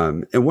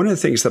 And one of the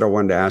things that I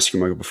wanted to ask you,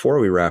 Michael, before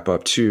we wrap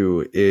up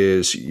too,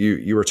 is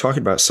you were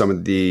talking about some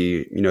of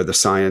the, the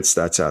science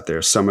that's out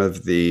there, some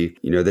of the,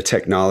 the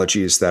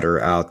technologies that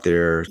are out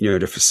there,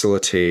 to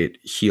facilitate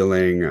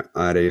healing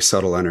at a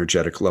subtle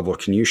energetic level.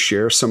 Can you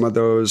share some of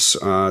those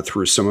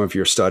through some of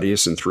your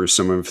studies and through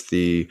some of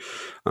the,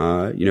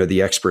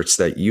 the experts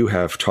that you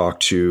have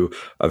talked to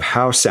of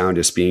how sound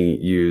is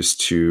being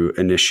used to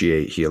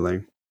initiate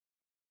healing?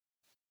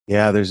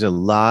 Yeah, there's a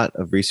lot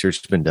of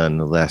research been done in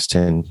the last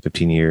 10,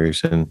 15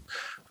 years, and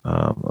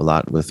a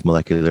lot with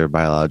molecular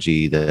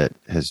biology that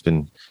has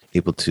been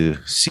able to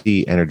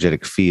see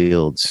energetic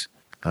fields,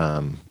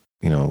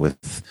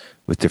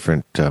 with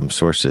different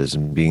sources,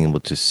 and being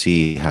able to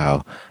see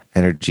how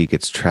energy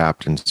gets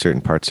trapped in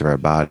certain parts of our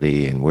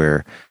body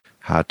and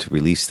how to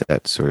release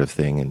that sort of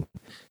thing. And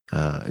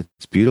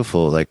it's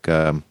beautiful. Like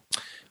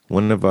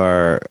one of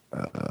our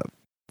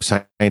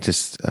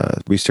scientists,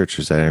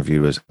 researchers I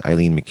interviewed was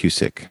Eileen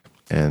McCusick,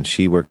 and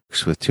she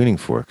works with tuning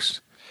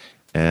forks.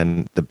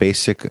 And the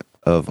basic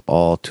of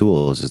all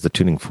tools is the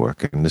tuning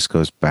fork. And this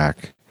goes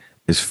back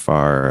as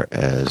far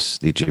as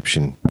the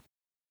Egyptian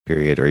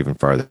period or even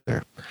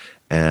farther.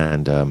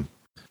 And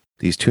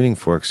these tuning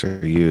forks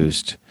are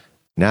used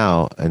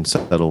now in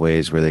subtle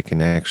ways where they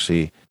can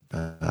actually,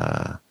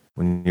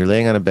 when you're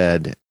laying on a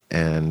bed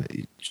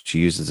and she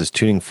uses this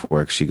tuning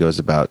fork, she goes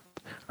about,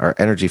 our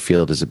energy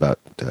field is about,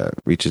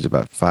 reaches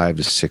about 5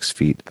 to 6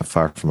 feet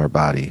far from our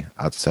body,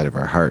 outside of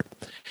our heart.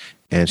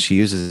 And she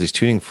uses these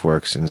tuning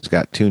forks and it's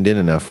got tuned in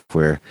enough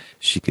where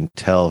she can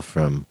tell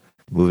from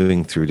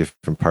moving through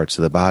different parts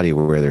of the body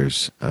where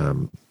there's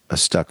a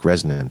stuck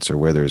resonance or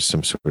where there's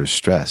some sort of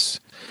stress.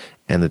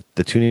 And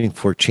the tuning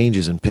fork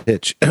changes in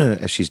pitch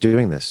as she's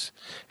doing this.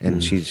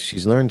 And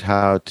she's learned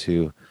how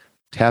to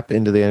tap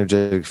into the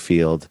energetic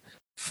field,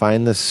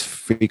 find this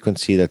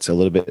frequency that's a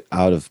little bit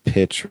out of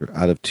pitch or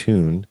out of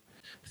tune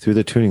through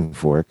the tuning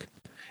fork.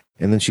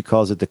 And then she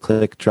calls it the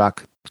click,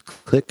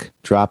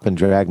 drop, and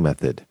drag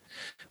method,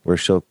 where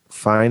she'll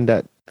find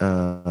that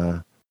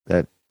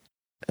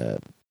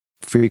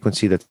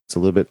frequency that's a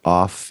little bit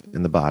off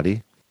in the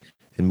body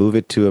and move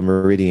it to a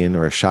meridian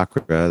or a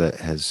chakra that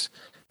has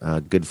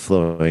good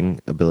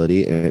flowing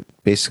ability. And it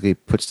basically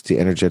puts the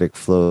energetic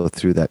flow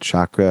through that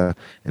chakra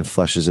and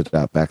flushes it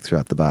out back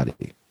throughout the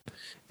body.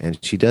 And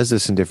she does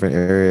this in different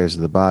areas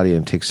of the body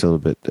and takes a little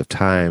bit of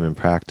time and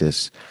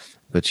practice.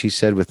 But she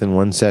said within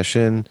one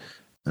session,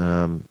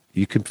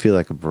 you can feel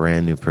like a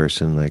brand new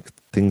person, like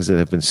things that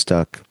have been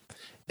stuck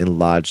and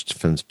lodged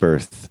since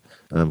birth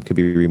could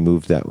be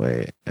removed that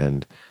way.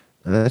 And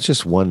that's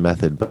just one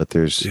method, but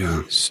there's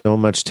so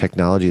much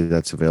technology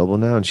that's available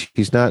now. And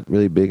she's not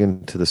really big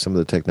into some of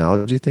the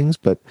technology things,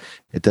 but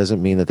it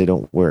doesn't mean that they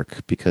don't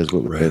work, because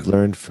what I've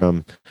learned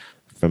from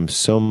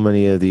so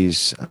many of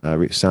these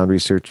sound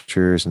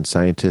researchers and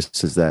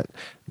scientists is that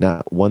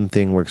not one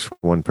thing works for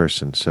one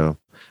person. So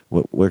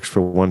what works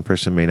for one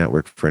person may not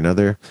work for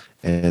another.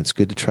 And it's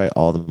good to try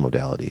all the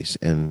modalities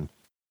and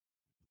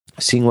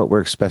seeing what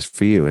works best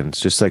for you. And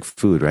it's just like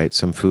food, right?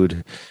 Some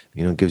food,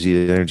 gives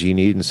you the energy you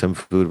need, and some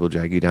food will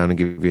drag you down and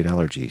give you an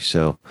allergy.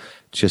 So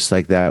just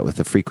like that with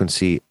the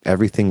frequency,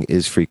 everything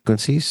is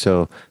frequency.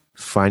 So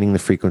finding the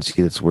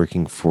frequency that's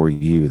working for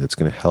you, that's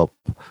going to help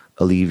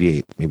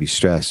alleviate maybe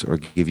stress or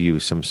give you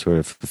some sort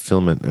of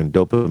fulfillment, and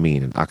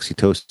dopamine and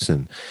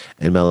oxytocin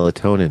and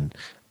melatonin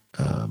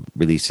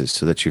releases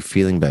so that you're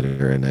feeling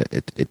better. And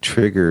it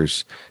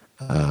triggers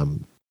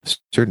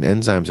certain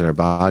enzymes in our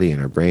body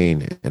and our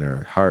brain and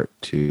our heart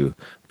to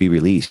be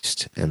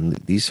released. And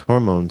these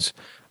hormones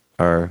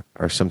are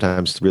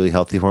sometimes really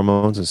healthy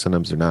hormones, and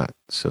sometimes they're not.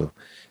 So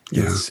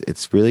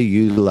it's really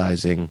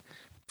utilizing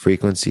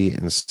frequency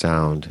and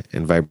sound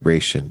and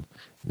vibration,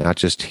 not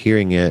just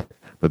hearing it,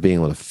 but being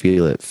able to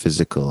feel it,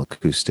 physical,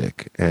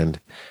 acoustic. And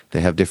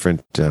they have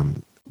different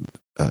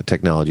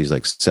technologies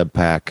like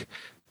SubPac.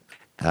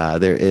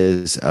 There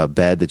is a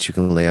bed that you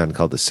can lay on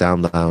called the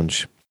Sound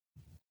Lounge,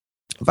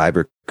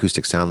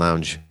 Vibra-Acoustic Sound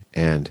Lounge,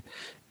 and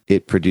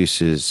it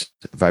produces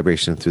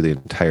vibration through the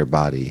entire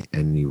body.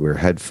 And you wear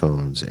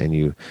headphones, and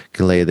you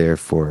can lay there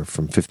from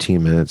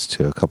 15 minutes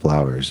to a couple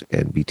hours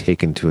and be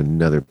taken to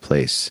another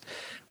place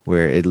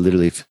where it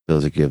literally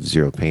feels like you have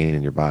zero pain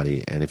in your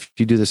body. And if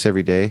you do this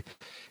every day,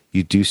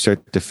 you do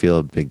start to feel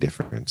a big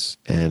difference.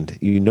 And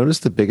you notice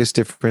the biggest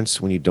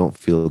difference when you don't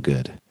feel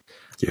good.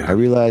 Yeah. I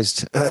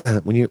realized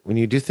when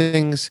you do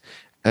things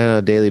on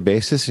a daily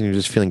basis and you're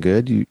just feeling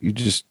good, you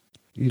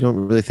don't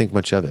really think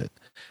much of it.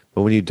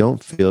 But when you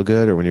don't feel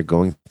good, or when you're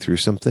going through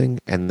something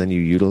and then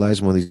you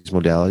utilize one of these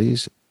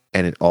modalities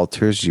and it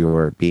alters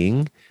your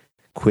being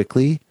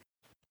quickly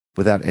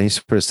without any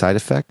sort of side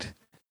effect,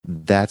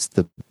 that's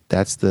the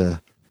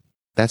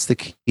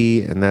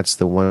key. And that's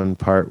the one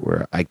part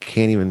where I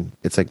can't even,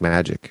 it's like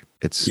magic.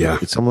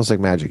 It's almost like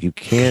magic. You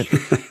can't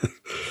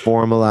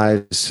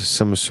formalize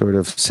some sort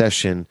of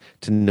session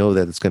to know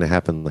that it's going to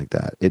happen like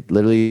that. It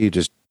literally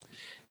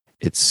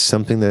it's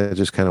something that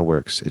just kind of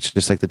works. It's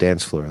just like the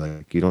dance floor.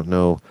 Like, you don't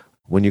know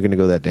when you're going to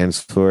go to that dance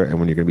floor and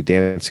when you're going to be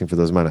dancing for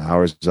those amount of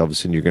hours, all of a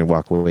sudden you're going to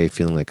walk away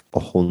feeling like a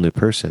whole new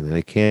person. And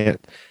you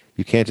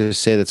can't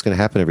just say that's going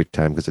to happen every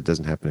time, because it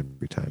doesn't happen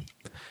every time.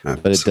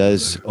 Absolutely. But it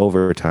does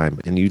over time,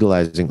 and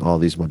utilizing all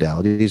these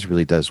modalities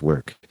really does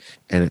work.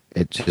 And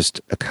it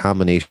just a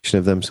combination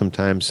of them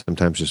sometimes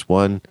just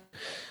one.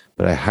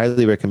 But I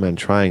highly recommend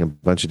trying a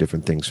bunch of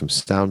different things, from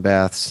sound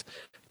baths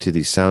to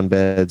these sound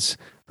beds.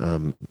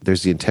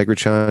 There's the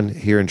Integratron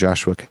here in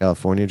Joshua,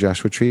 California,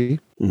 Joshua Tree.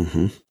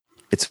 Mm-hmm.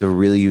 It's a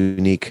really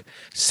unique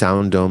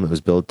sound dome that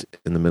was built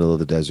in the middle of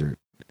the desert.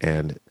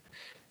 And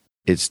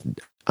it's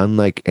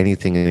unlike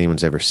anything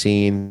anyone's ever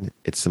seen.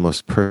 It's the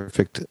most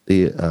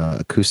perfectly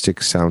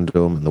acoustic sound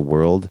dome in the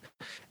world.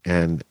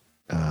 And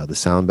the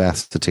sound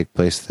baths that take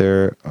place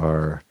there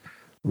are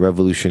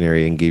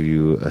revolutionary and give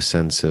you a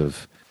sense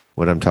of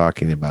what I'm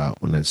talking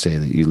about when I say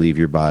that you leave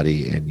your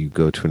body and you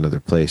go to another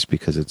place,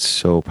 because it's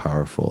so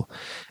powerful.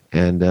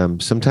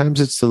 And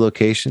sometimes it's the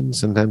location,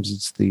 sometimes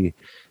it's the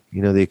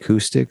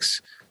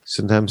acoustics,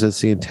 sometimes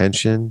it's the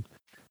intention.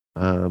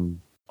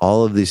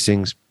 All of these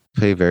things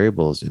play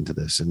variables into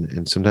this,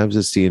 and sometimes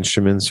it's the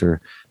instruments that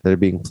are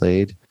being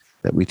played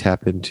that we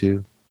tap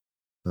into.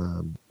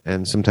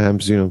 And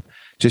sometimes,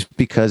 just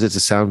because it's a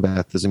sound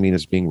bath doesn't mean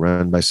it's being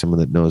run by someone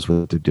that knows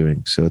what they're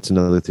doing. So it's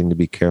another thing to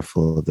be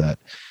careful of that.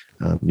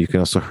 You can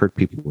also hurt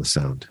people with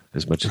sound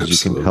as much as you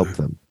can help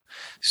them.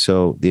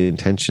 So the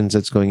intentions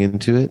that's going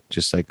into it,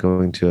 just like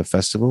going to a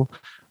festival,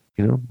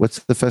 what's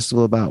the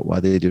festival about? Why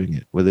are they doing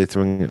it? Were they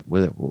throwing it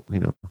with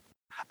it?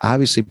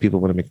 Obviously people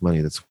want to make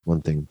money. That's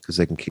one thing, because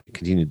they can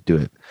continue to do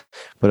it.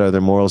 But are there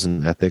morals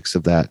and ethics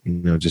of that,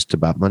 just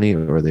about money,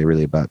 or are they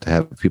really about to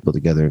have people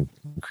together and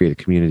create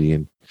a community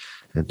and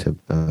to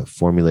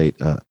formulate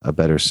a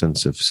better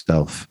sense of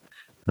self?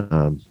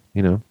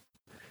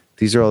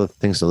 These are all the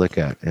things to look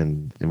at.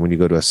 And when you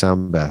go to a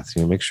sound bath,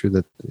 make sure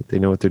that they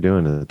know what they're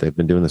doing and that they've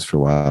been doing this for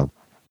a while.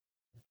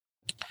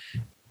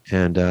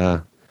 And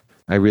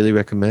I really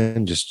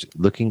recommend just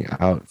looking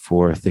out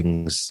for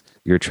things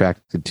you're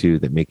attracted to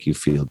that make you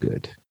feel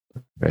good,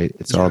 right?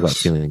 It's all about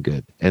feeling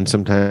good. And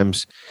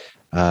sometimes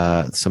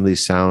some of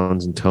these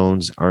sounds and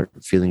tones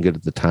aren't feeling good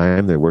at the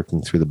time. They're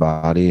working through the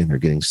body and they're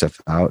getting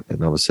stuff out.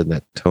 And all of a sudden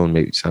that tone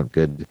may sound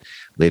good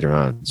later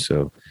on.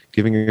 So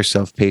giving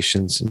yourself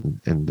patience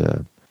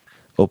and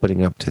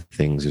opening up to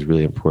things is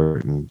really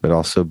important, but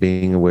also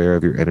being aware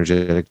of your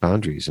energetic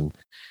boundaries and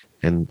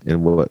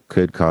what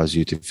could cause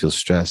you to feel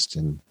stressed.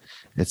 And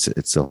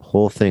it's a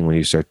whole thing when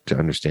you start to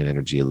understand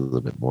energy a little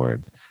bit more,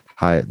 and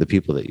the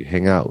people that you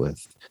hang out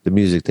with, the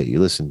music that you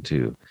listen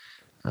to,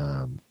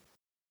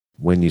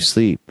 when you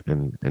sleep,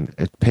 and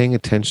paying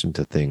attention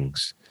to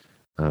things,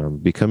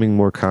 becoming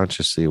more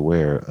consciously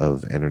aware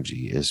of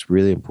energy is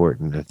really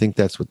important. I think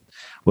that's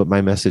what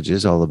my message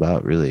is all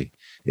about, really.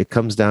 It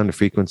comes down to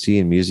frequency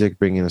and music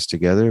bringing us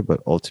together,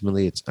 but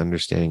ultimately it's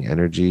understanding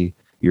energy,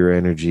 your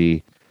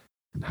energy,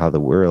 and how the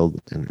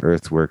world and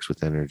earth works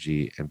with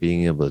energy, and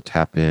being able to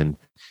tap in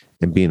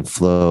and be in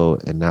flow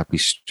and not be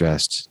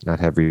stressed, not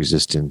have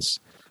resistance.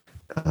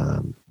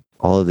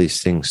 All of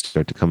these things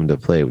start to come into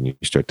play when you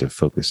start to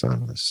focus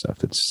on this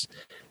stuff. It's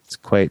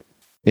quite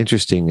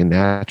interesting and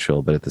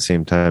natural, but at the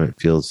same time,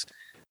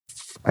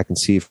 I can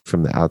see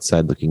from the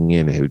outside looking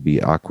in, it would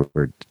be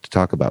awkward to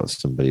talk about with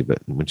somebody, but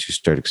once you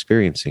start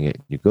experiencing it,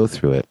 you go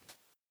through it,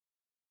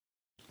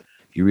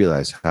 you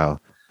realize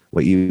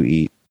what you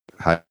eat,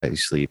 how you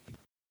sleep,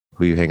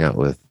 who you hang out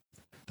with,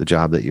 the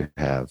job that you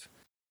have,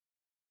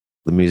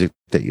 the music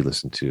that you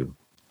listen to,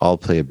 all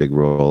play a big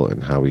role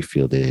in how we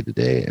feel day to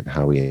day and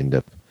how we end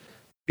up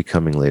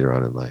becoming later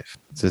on in life.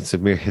 So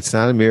it's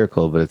not a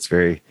miracle, but it's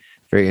very,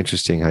 very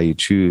interesting how you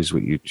choose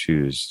what you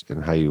choose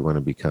and how you want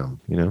to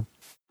become,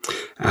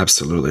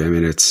 Absolutely. I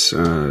mean, it's,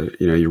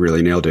 you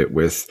really nailed it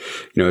with,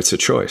 it's a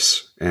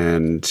choice.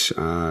 And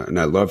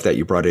I love that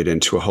you brought it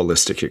into a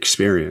holistic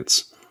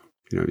experience,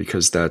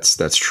 because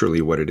that's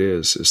truly what it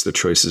is the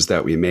choices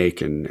that we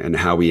make and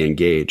how we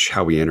engage,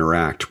 how we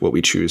interact, what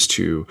we choose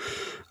to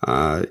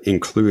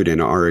include in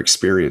our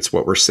experience,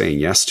 what we're saying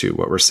yes to,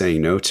 what we're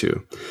saying no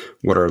to,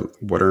 what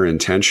our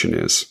intention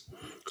is.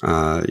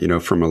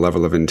 From a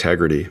level of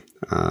integrity,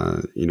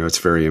 it's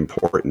very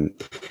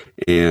important.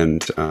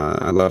 And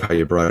I love how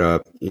you brought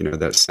up,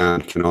 that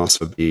sound can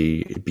also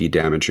be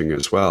damaging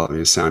as well. I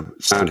mean,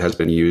 sound has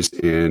been used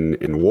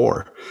in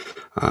war.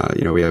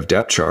 We have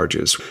depth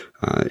charges.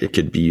 It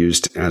could be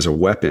used as a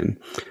weapon.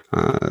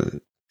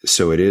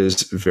 So it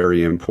is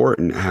very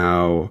important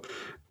how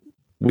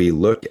we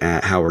look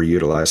at how we're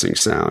utilizing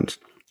sound,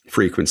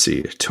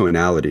 frequency,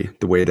 tonality,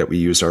 the way that we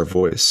use our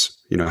voice,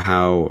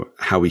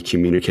 how we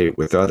communicate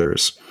with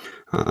others,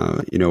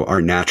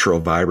 our natural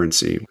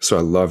vibrancy. So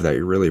I love that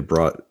you really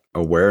brought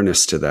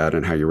awareness to that,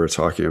 and how you were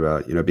talking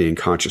about, being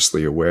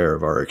consciously aware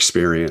of our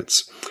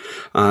experience.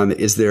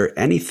 Is there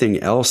anything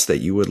else that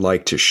you would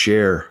like to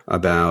share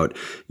about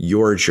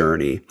your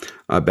journey,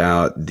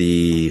 about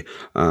the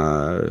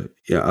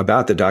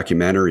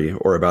documentary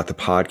or about the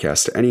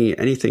podcast?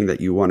 Anything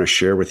that you want to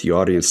share with the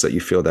audience that you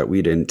feel that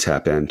we didn't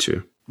tap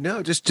into?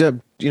 No, just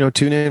tune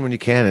in when you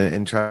can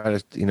and try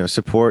to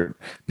support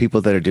people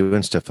that are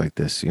doing stuff like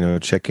this.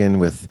 Check in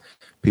with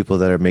people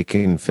that are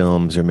making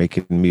films or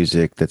making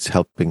music that's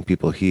helping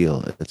people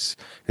heal. It's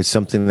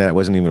something that I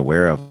wasn't even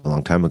aware of a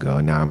long time ago,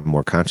 and now I'm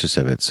more conscious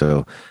of it.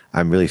 So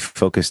I'm really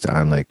focused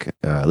on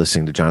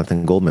listening to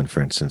Jonathan Goldman,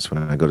 for instance,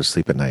 when I go to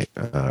sleep at night,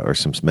 or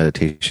some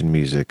meditation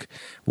music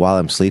while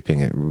I'm sleeping.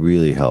 It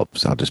really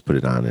helps. I'll just put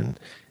it on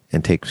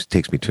and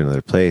takes me to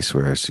another place.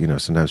 Whereas,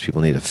 sometimes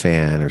people need a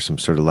fan or some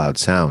sort of loud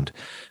sound.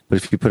 But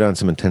if you put on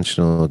some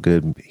intentional,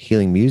 good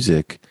healing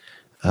music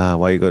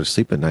while you go to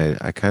sleep at night,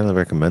 I kind of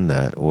recommend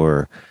that.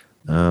 Or,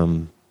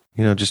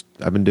 just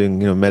I've been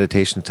doing,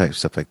 meditation type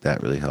stuff like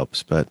that really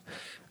helps. But,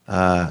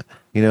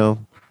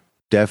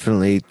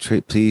 definitely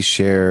please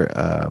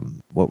share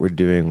what we're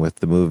doing with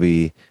the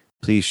movie.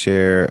 Please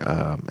share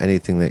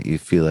anything that you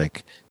feel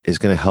like is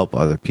going to help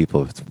other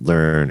people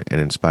learn and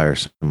inspire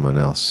someone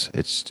else.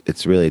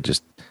 It's really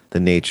just the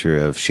nature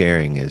of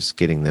sharing is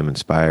getting them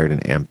inspired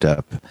and amped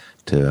up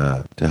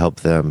to help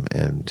them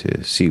and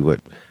to see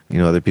what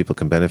other people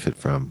can benefit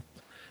from.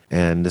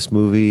 And this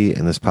movie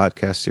and this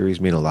podcast series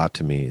mean a lot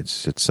to me.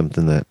 It's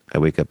something that I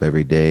wake up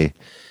every day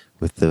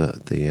with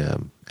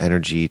the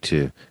energy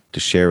to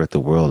share with the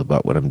world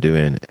about what I'm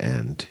doing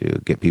and to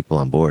get people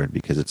on board,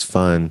 because it's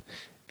fun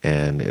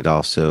and it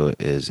also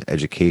is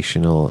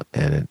educational,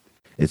 and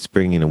it's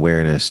bringing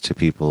awareness to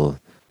people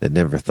that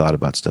never thought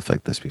about stuff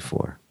like this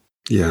before.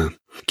 Yeah.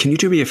 Can you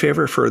do me a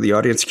favor for the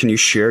audience? Can you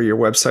share your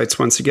websites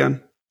once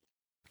again?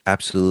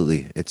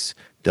 Absolutely. It's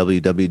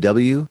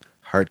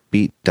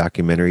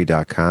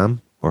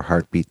www.heartbeatdocumentary.com or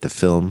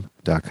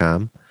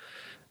heartbeatthefilm.com,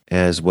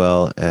 as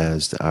well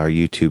as our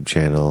YouTube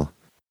channel.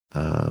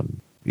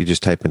 You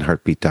just type in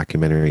Heartbeat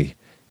Documentary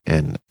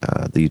and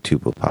the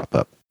YouTube will pop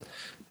up.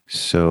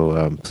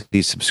 So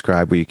please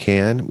subscribe where you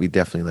can. We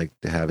definitely like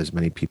to have as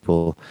many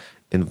people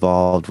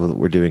involved with what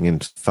we're doing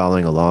and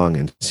following along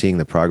and seeing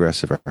the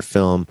progress of our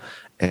film,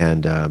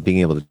 and being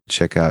able to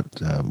check out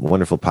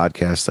wonderful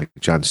podcasts like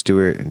Jon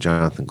Stewart and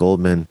Jonathan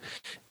Goldman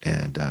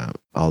and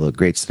all the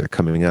greats that are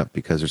coming up,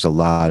 because there's a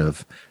lot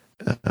of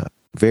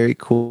very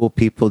cool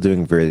people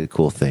doing very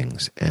cool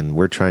things. And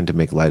we're trying to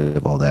make light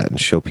of all that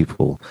and show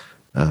people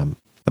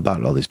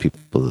about all these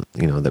people,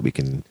 that we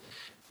can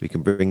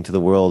bring to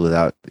the world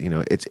without,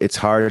 it's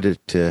hard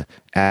to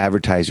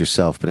advertise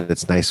yourself, but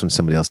it's nice when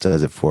somebody else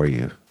does it for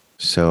you.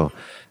 So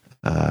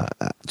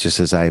just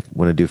as I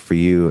want to do for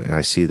you, and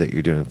I see that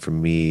you're doing for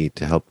me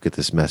to help get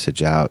this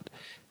message out,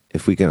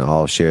 if we can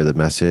all share the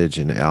message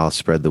and all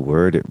spread the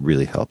word, it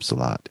really helps a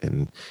lot.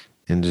 And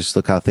just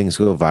look how things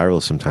go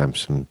viral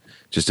sometimes from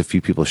just a few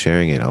people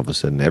sharing it. All of a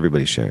sudden,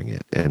 everybody's sharing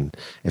it. And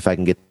if I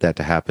can get that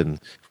to happen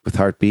with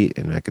Heartbeat,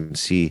 and I can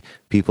see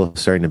people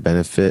starting to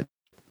benefit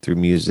through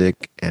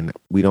music, and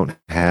we don't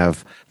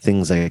have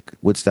things like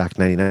Woodstock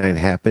 99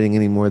 happening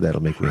anymore,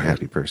 that'll make me a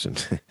happy person.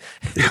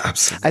 Yeah,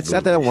 absolutely. It's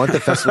not that I want the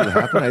festival to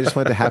happen. I just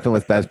want it to happen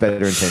with better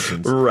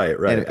intentions. Right.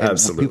 And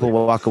Absolutely. People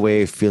will walk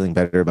away feeling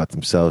better about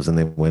themselves than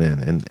they went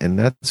in. And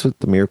that's what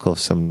the miracle of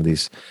some of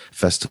these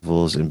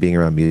festivals and being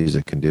around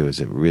music can do, is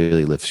it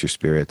really lifts your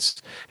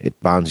spirits. It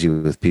bonds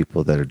you with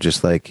people that are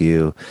just like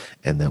you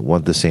and that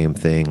want the same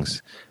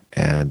things.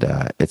 And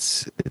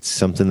it's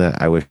something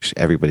that I wish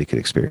everybody could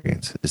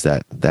experience, is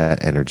that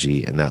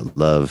energy and that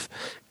love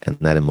and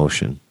that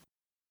emotion.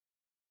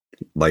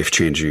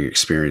 Life-changing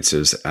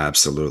experiences,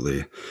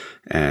 absolutely.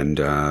 And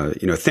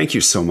thank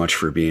you so much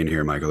for being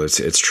here, Michael.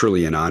 It's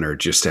truly an honor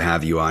just to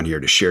have you on here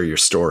to share your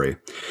story.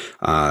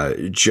 From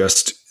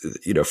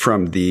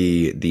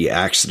the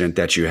accident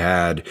that you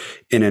had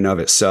in and of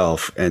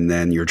itself, and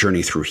then your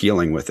journey through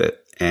healing with it,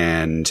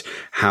 and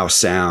how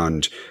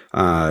sound,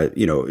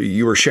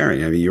 you were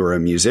sharing. I mean, you were a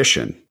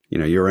musician.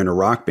 You're in a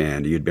rock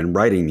band. You'd been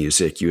writing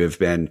music. You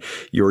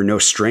were no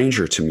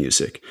stranger to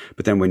music.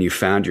 But then when you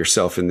found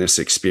yourself in this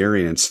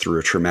experience through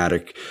a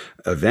traumatic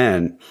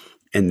event,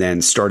 and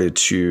then started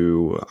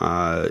to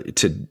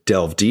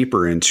delve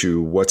deeper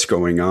into what's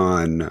going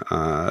on,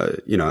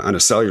 on a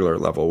cellular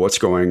level, what's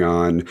going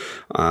on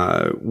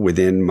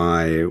within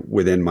my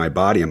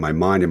body and my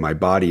mind and my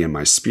body and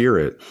my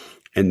spirit.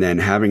 And then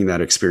having that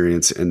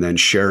experience and then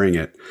sharing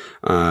it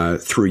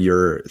through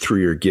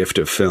your gift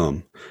of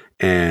film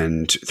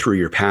and through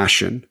your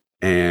passion.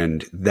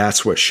 And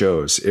that's what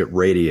shows. It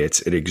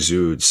radiates, it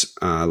exudes.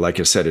 Like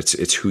I said,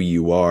 it's who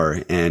you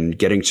are, and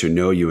getting to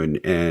know you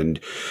and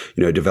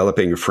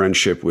developing a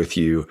friendship with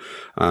you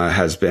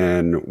has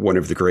been one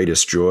of the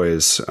greatest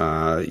joys.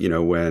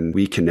 When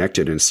we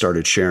connected and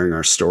started sharing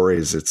our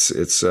stories,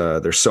 it's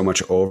there's so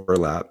much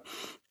overlap.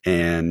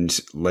 And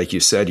like you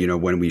said,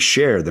 when we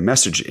share, the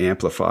message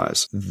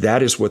amplifies.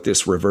 That is what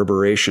this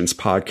Reverberations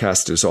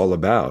podcast is all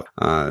about.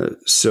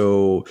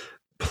 So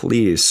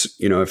please,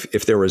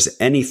 if there was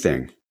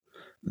anything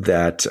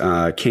that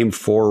came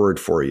forward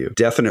for you,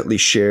 definitely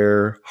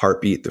share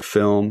Heartbeat the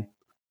film.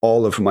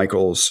 all of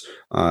Michael's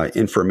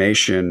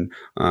information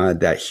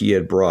that he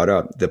had brought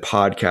up, the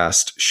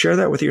podcast, share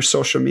that with your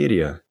social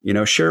media,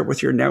 share it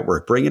with your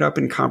network, bring it up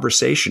in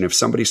conversation. If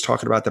somebody's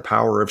talking about the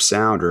power of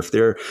sound, or if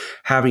they're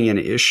having an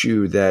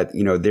issue that,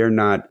 they're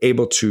not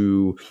able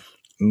to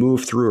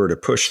move through or to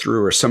push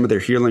through, or some of their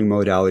healing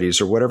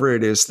modalities or whatever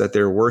it is that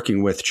they're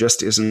working with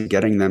just isn't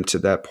getting them to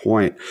that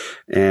point.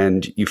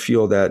 And you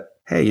feel that,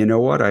 hey, you know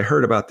what? I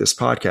heard about this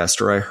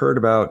podcast, or I heard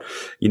about,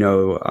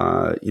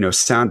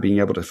 sound being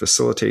able to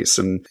facilitate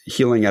some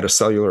healing at a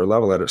cellular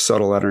level, at a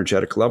subtle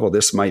energetic level.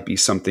 This might be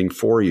something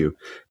for you,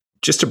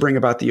 just to bring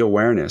about the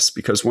awareness,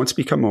 because once you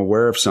become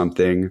aware of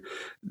something,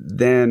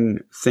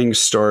 then things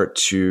start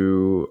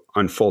to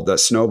unfold. That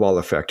snowball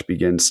effect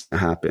begins to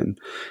happen.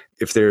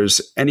 If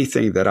there's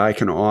anything that I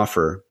can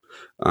offer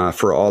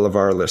for all of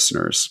our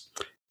listeners,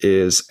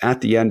 is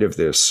at the end of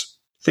this,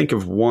 think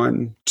of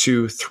 1,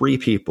 2, 3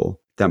 people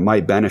that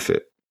might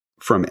benefit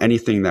from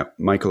anything that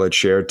Michael had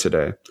shared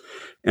today,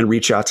 and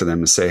reach out to them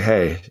and say,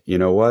 hey, you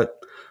know what?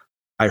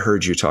 I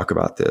heard you talk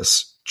about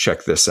this.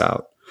 Check this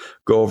out.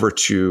 Go over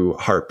to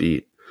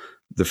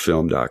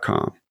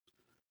heartbeatthefilm.com.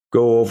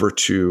 Go over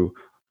to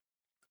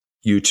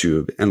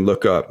YouTube and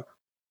look up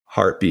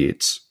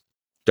Heartbeats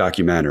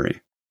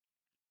documentary,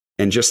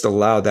 and just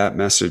allow that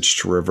message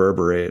to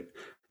reverberate.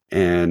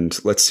 And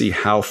let's see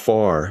how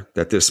far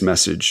that this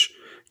message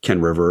can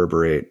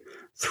reverberate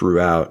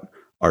throughout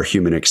our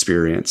human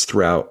experience,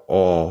 throughout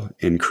all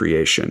in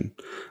creation.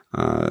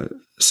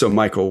 So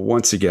Michael,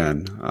 once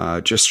again,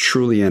 just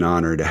truly an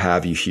honor to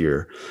have you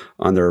here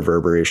on the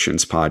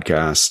Reverberations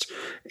podcast.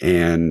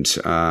 And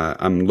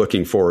I'm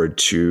looking forward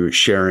to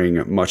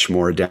sharing much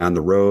more down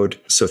the road.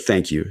 So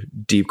thank you.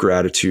 Deep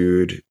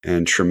gratitude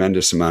and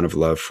tremendous amount of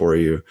love for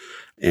you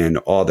and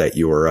all that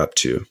you are up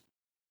to.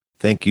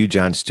 Thank you,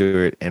 Jon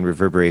Stewart and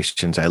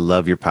Reverberations. I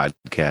love your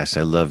podcast.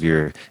 I love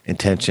your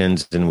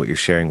intentions and what you're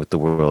sharing with the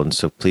world. And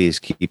so please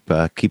keep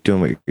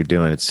doing what you're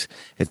doing. It's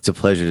a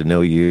pleasure to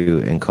know you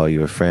and call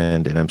you a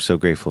friend. And I'm so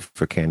grateful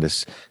for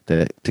Candace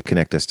to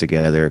connect us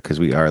together, because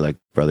we are like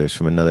brothers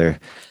from another.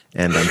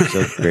 And I'm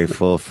so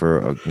grateful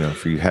for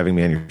you having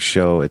me on your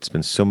show. It's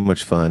been so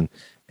much fun.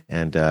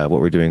 And what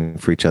we're doing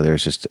for each other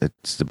is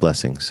it's a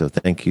blessing. So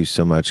thank you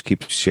so much.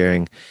 Keep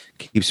sharing,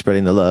 keep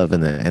spreading the love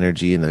and the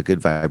energy and the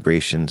good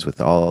vibrations with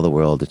all the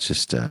world. It's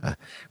just, we're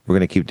going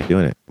to keep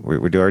doing it.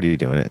 We're already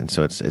doing it. And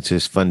so it's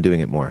just fun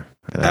doing it more.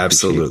 And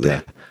absolutely.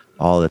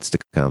 All that's to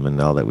come and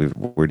all that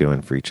we're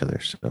doing for each other.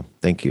 So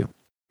thank you.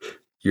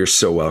 You're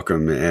so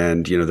welcome.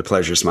 And, the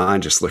pleasure's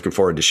mine. Just looking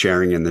forward to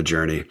sharing in the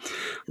journey.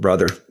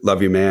 Brother,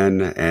 love you,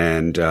 man.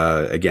 And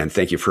again,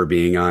 thank you for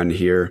being on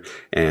here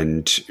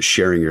and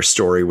sharing your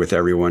story with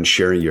everyone,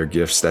 sharing your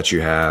gifts that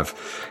you have.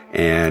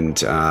 And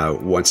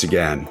once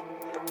again,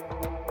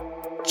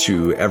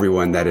 to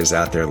everyone that is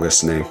out there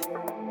listening,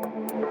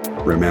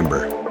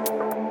 remember,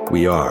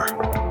 we are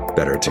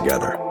better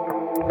together.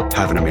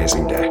 Have an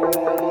amazing day.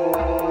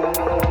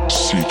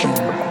 Seeking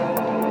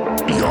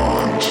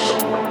beyond,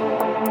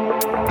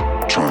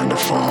 trying to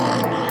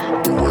find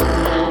the way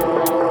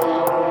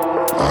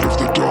out of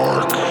the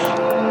dark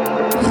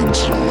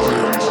into the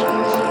light,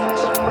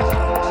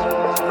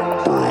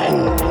 for a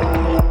hope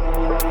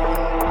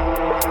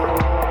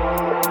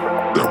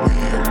that we